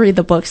really want to read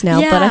the books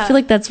now, but I feel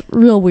like that's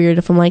real weird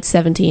if I'm like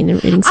 17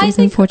 and reading Series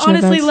of Unfortunate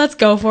Events. Honestly, let's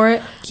go for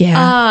it.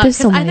 Yeah. There's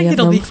so many I think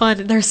it'll be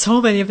fun. There's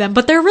so many of them,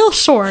 but they're real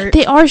short.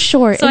 They are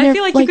short. So I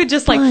feel like you could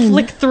just like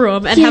flick through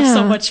them and have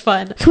so much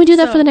fun. Can we do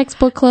that for the next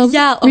book club?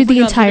 Yeah. Read the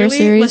entire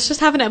series. Let's just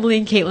have an Emily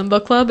and Caitlin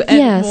book club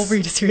and we'll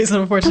read a series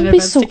of Unfortunate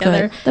Events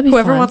together.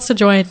 Whoever wants to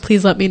join,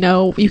 please let me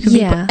know. You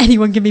can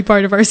anyone can be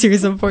part of our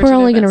series of Unfortunate Events. We're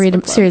only going to read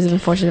a series of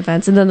Unfortunate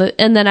Events and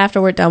then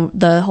after we're done,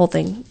 the whole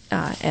thing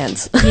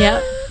ends.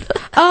 Yeah.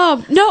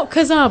 No,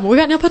 because we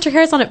got Neil Patrick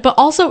Harris on it, but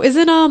also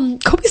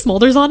isn't Kobe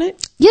Smulders on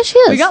it? Yeah, she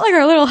is. We got like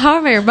our little How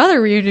I Met Your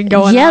Mother reunion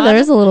going on. Yeah, there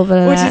is a little bit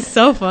of which that. Which is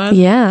so fun.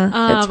 Yeah.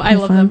 I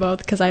love them both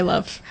because I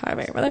love How I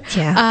Met Your Mother.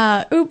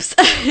 Yeah. Oops.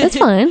 That's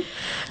fine.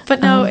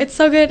 But no, it's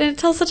so good and it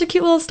tells such a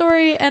cute little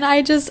story and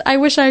I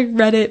wish I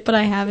read it, but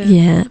I haven't.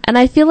 Yeah. And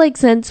I feel like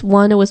since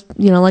one, it was,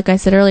 like I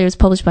said earlier, it was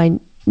published by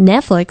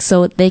Netflix,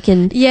 so they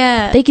can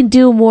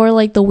do more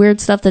like the weird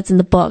stuff that's in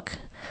the book.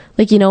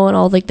 Like, and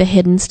all like the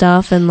hidden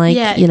stuff and like,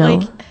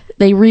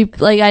 they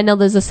I know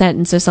there's a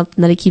sentence or something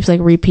that he keeps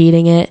like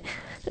repeating it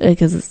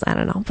because I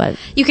don't know, but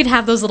you can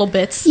have those little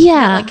bits.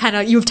 Yeah. Like kind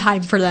of, you have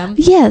time for them.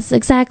 Yes,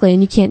 exactly.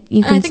 And you can,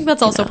 I think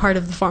that's also part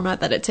of the format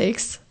that it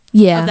takes.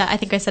 Yeah. That I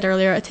think I said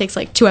earlier, it takes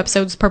like 2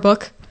 episodes per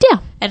book. Yeah.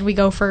 And we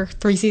go for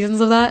 3 seasons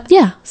of that.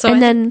 Yeah. So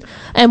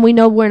and we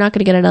know we're not going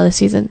to get another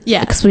season. Yeah.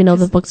 Because we know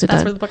the books are done.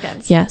 That's where the book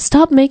ends. Yeah.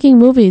 Stop making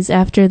movies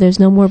after there's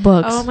no more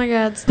books. Oh my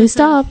god. Please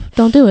stop.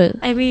 Don't do it.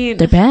 I mean,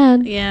 they're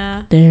bad.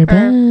 Yeah. They're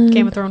bad.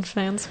 Game of Thrones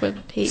fans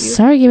would hate you.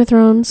 Sorry, Game of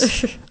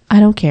Thrones. I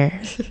don't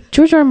care.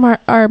 George R.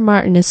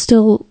 Martin is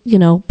still,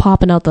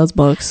 popping out those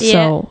books. Yeah.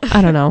 So,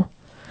 I don't know.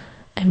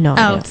 I have no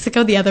idea. Oh, does it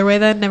go the other way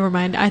then? Never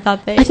mind. I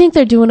think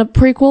they're doing a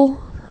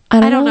prequel.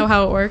 I don't know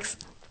how it works.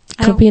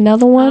 Could be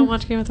another one. I don't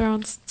watch Game of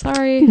Thrones.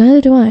 Sorry. Neither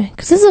do I.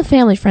 Because this is a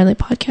family-friendly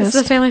podcast. This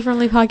is a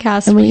family-friendly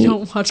podcast. And we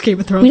don't watch Game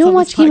of Thrones. We don't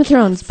watch Game of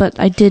Thrones, but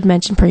I did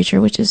mention Preacher,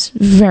 which is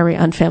very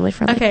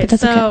unfamily-friendly. Okay,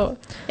 so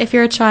if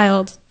you're a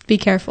child, be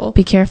careful.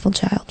 Be careful,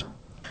 child.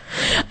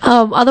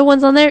 Other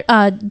ones on there,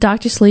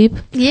 Dr. Sleep.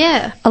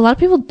 Yeah. A lot of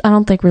people, I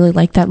don't think, really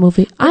like that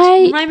movie.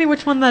 Remind me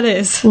which one that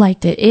is.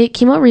 Liked it. It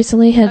came out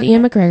recently, had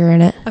Ian McGregor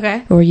in it.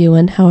 Okay. Or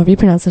Ewan, however you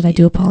pronounce it. I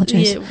do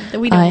apologize. Yeah,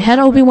 we don't had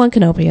Obi-Wan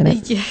Kenobi in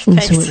it. Yeah,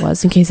 that's who it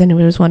was, in case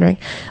anyone was wondering.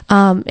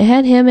 It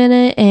had him in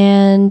it,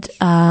 and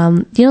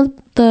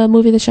the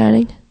movie The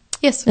Shining?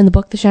 Yes. In the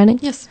book The Shining?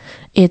 Yes.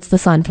 It's the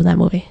son from that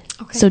movie.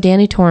 Okay. So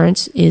Danny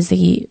Torrance is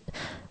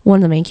one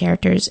of the main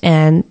characters,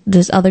 and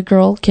this other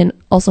girl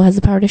also has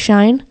the power to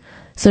shine.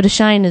 So to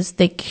shine is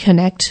they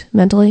connect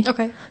mentally.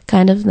 Okay.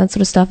 Kind of, that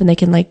sort of stuff. And they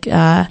can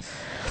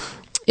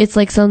it's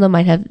like some of them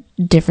might have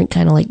different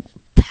kind of like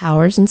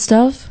powers and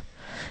stuff.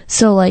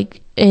 So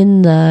like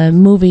in the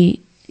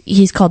movie,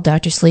 he's called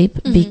Dr. Sleep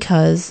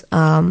because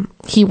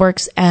he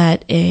works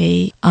at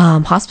a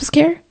hospice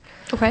care.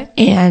 Okay.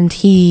 And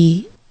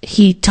he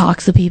he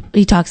talks to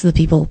the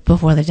people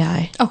before they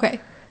die, Okay.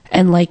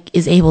 and like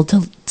is able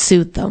to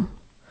soothe them.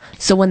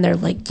 So when they're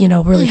like,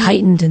 really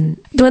heightened, and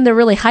when they're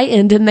really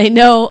heightened and they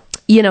know,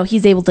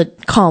 he's able to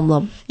calm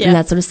them and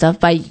that sort of stuff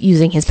by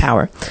using his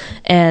power.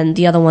 And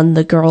the other one,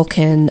 the girl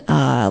can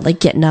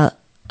get into,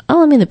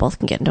 they both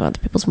can get into other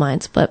people's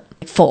minds, but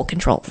full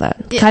control of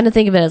that. Yeah. Kind of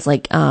think of it as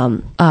like,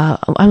 I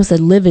almost said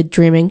livid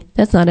dreaming.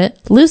 That's not it.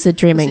 Lucid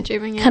dreaming. Lucid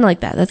dreaming, yeah. Kind of like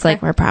that. That's like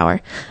her power.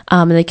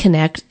 And they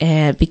connect,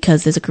 and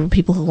because there's a group of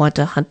people who want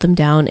to hunt them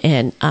down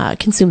and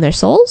consume their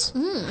souls.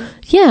 Mm.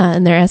 Yeah,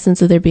 and their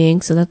essence of their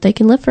being, so that they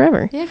can live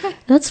forever. Yeah, okay.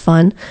 That's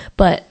fun.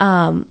 But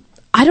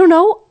I don't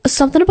know,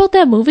 something about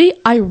that movie,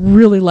 I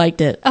really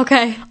liked it.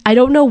 Okay. I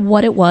don't know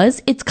what it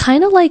was. It's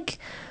kind of like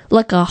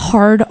a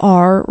hard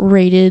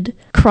R-rated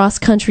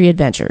cross-country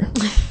adventure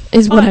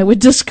is what I would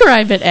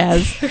describe it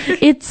as.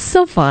 It's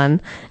so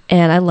fun,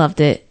 and I loved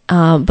it.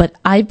 But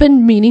I've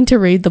been meaning to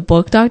read the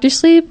book Dr.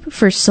 Sleep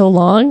for so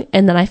long,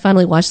 and then I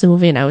finally watched the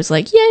movie, and I was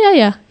like,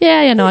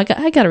 no, I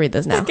got to read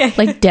this now. Okay.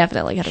 Like,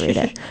 definitely got to read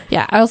it.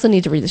 Yeah, I also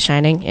need to read The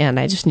Shining, and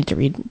I just need to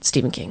read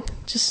Stephen King.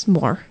 Just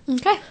more.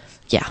 Okay.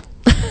 Yeah.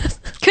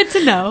 Good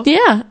to know.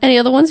 Yeah. Any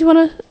other ones you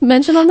want to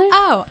mention on there?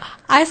 Oh,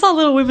 I saw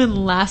Little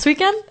Women last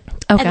weekend.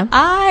 Okay. And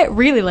I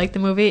really like the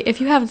movie.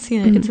 If you haven't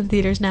seen it, it's in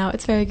theaters now.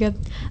 It's very good.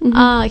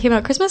 It came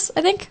out Christmas,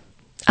 I think.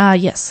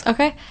 Yes.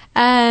 Okay.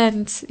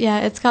 And yeah,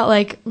 it's got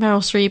like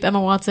Meryl Streep,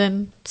 Emma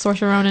Watson,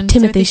 Saoirse Ronan,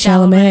 Timothy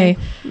Chalamet.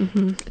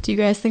 Mm-hmm. Do you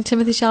guys think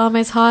Timothy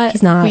Chalamet's hot?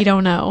 He's not. We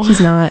don't know.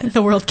 He's not.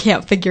 The world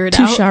can't figure it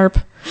Too out. Too sharp.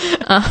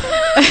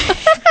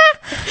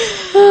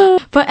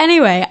 But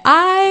anyway,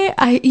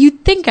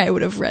 you'd think I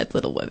would have read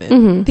Little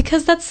Women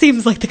because that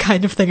seems like the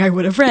kind of thing I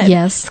would have read.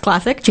 Yes. It's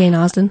classic. Jane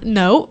Austen.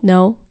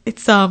 No.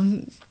 It's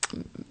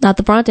not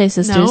the Bronte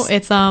sisters. No,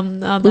 it's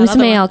Louisa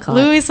May Alcott.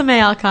 Louisa May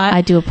Alcott. I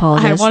do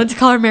apologize. I wanted to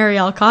call her Mary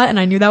Alcott, and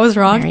I knew that was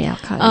wrong. Mary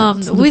Alcott.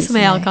 Louisa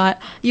May Alcott.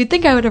 You'd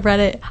think I would have read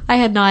it. I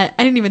had not.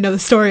 I didn't even know the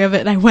story of it,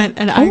 and I went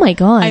and oh my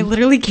god! I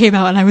literally came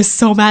out, and I was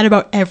so mad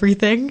about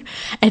everything,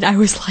 and I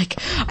was like,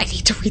 I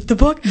need to read the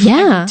book. Yeah.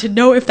 I need to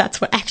know if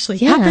that's what actually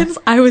happens.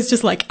 I was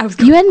just like,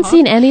 You hadn't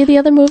seen any of the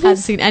other movies? I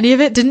hadn't seen any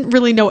of it. Didn't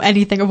really know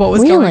anything of what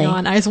was going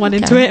on. I just went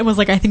into it and was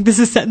like, I think this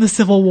is set in the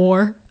Civil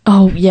War.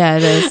 Oh, yeah,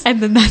 it is. And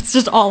then that's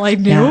just all I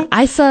knew. Yeah.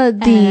 I saw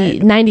the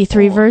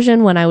 93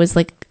 version when I was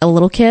like a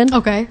little kid.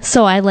 Okay.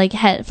 So I like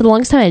had, for the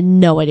longest time, I had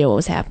no idea what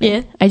was happening.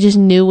 Yeah. I just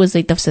knew it was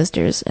like the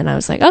sisters, and I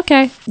was like,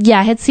 okay. Yeah,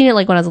 I had seen it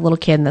like when I was a little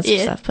kid and that sort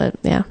of stuff, but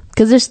yeah.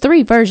 Because there's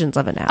 3 versions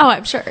of it now. Oh,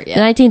 I'm sure, yeah.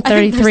 The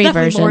 1933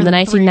 version, the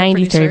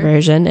 1993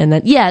 version, and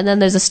then, and then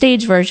there's a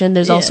stage version.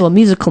 There's also a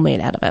musical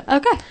made out of it.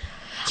 Okay.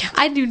 Yeah.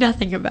 I knew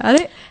nothing about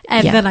it.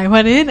 And then I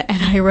went in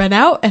and I ran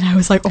out and I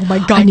was like, oh my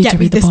God, get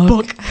me this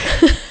book.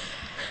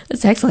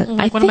 It's excellent.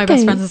 Like one of my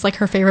best friends is like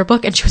her favorite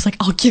book, and she was like,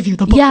 I'll give you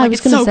the book. Yeah, like,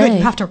 it's so good.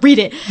 You have to read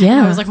it. Yeah.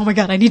 And I was like, oh my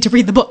God, I need to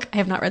read the book. I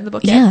have not read the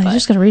book yet. Yeah, I'm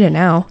just going to read it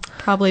now.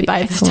 Probably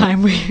by this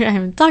time I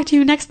haven't talked to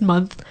you next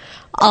month,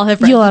 I'll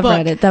have read You'll the have book.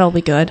 read it. That'll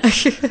be good.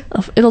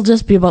 It'll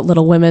just be about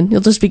Little Women.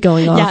 You'll just be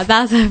going off. Yeah,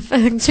 that's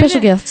a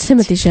special gift,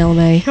 Timothy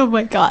Chalamet. Oh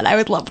my God, I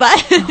would love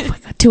that. Oh my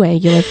God, too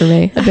angular for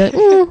me. I'd be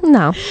like,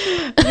 no.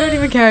 I don't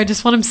even care. I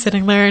just want him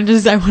sitting there and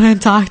I want to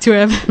talk to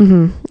him.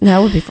 Mm-hmm. That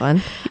would be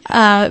fun.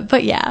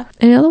 But yeah.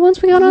 Any other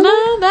ones we got on?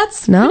 No,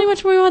 that's pretty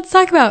much what we want to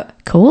talk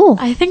about. Cool.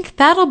 I think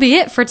that'll be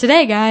it for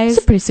today, guys.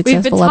 It's a pretty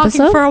successful episode. We've been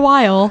talking for a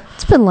while.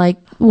 It's been like,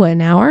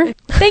 an hour?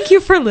 Thank you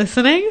for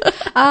listening.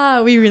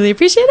 We really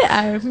appreciate it.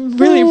 I'm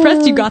really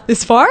impressed you got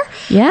this far.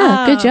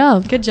 Yeah, good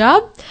job. Good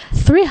job.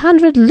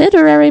 300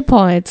 literary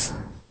points.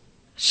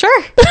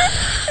 Sure.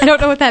 I don't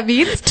know what that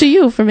means. To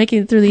you for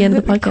making it through the end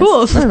of the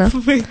podcast. Cool. I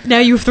don't know. Now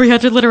you have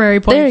 300 literary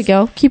points. There you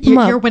go. Keep them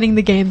up. You're winning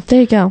the game.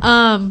 There you go.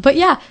 But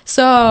yeah,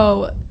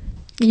 so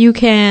you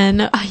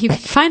can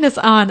find us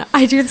on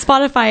iTunes,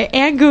 Spotify,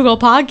 and Google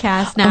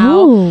Podcasts now.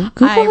 Oh,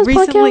 Google has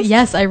podcasts?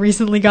 Yes, I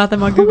recently got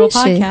them on Google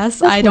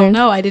Podcasts. I don't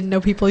know. I didn't know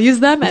people use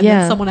them. And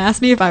then someone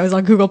asked me if I was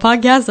on Google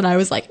Podcasts, and I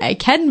was like, I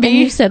can be. And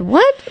you said,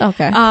 what?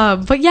 Okay.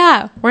 But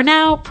yeah, we're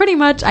now pretty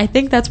much, I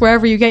think that's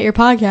wherever you get your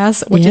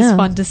podcasts, which is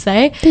fun to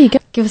say. There you go.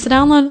 Give us a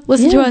download.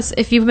 Listen to us.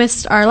 If you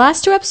missed our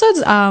last 2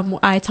 episodes,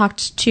 I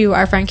talked to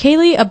our friend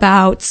Kaylee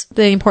about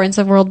the importance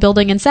of world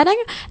building and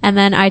setting. And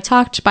then I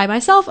talked by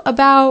myself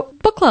about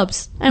book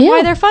clubs and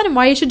why they're fun and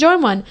why you should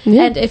join one.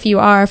 Yeah. And if you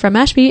are from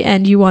Ashby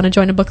and you want to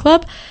join a book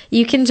club,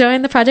 you can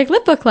join the Project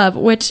Lit Book Club,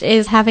 which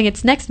is having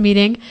its next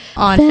meeting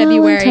on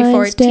February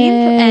 14th. Day.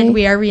 And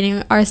we are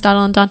reading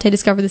Aristotle and Dante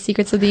Discover the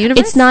Secrets of the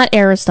Universe. It's not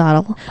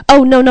Aristotle.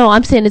 Oh, no.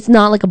 I'm saying it's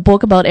not like a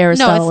book about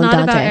Aristotle and Dante.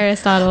 No, it's not about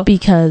Aristotle.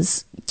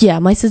 Because... yeah,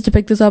 my sister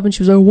picked this up and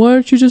she was like, why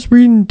aren't you just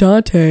reading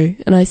Dante?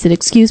 And I said,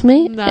 excuse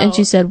me? No, and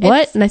she said,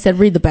 what? And I said,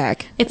 read the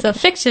back. It's a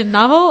fiction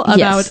novel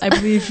about, I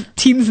believe,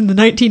 teens in the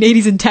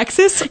 1980s in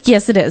Texas.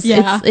 Yes, it is.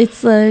 Yeah.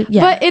 It's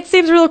But it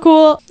seems real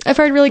cool. I've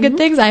heard really good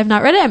things. I have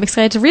not read it. I'm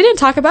excited to read it and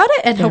talk about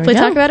it and hopefully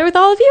talk about it with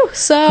all of you.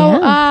 So,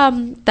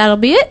 that'll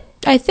be it,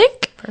 I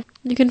think.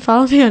 You can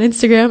follow me on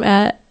Instagram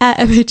at at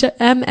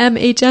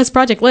MMHS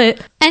Project Lit.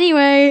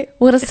 Anyway,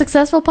 What a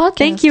successful podcast.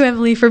 thank you,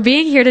 Emily, for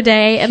being here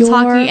today and You're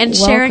talking and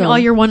sharing welcome. all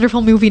your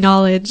wonderful movie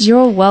knowledge.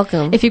 You're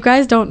welcome. If you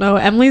guys don't know,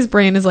 Emily's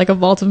brain is like a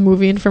vault of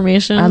movie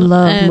information. I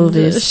love and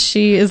movies.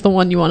 She is the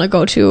one you want to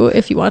go to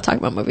if you want to talk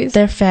about movies.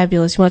 They're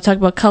fabulous. You want to talk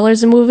about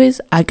colors in movies?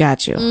 I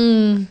got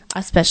you. I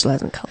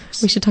specialize in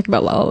colors. We should talk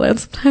about La La Land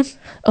sometime.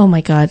 Oh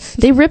my god.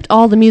 They ripped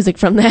all the music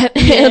from that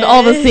and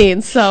all the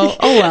scenes. So,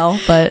 oh well.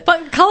 But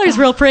But color's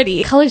real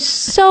pretty. color's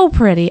so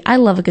pretty. I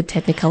love a good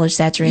Technicolor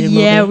saturated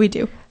movie. Yeah, we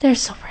do. They're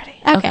so pretty.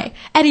 Okay.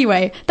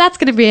 Anyway, that's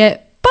going to be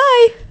it.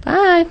 Bye.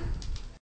 Bye.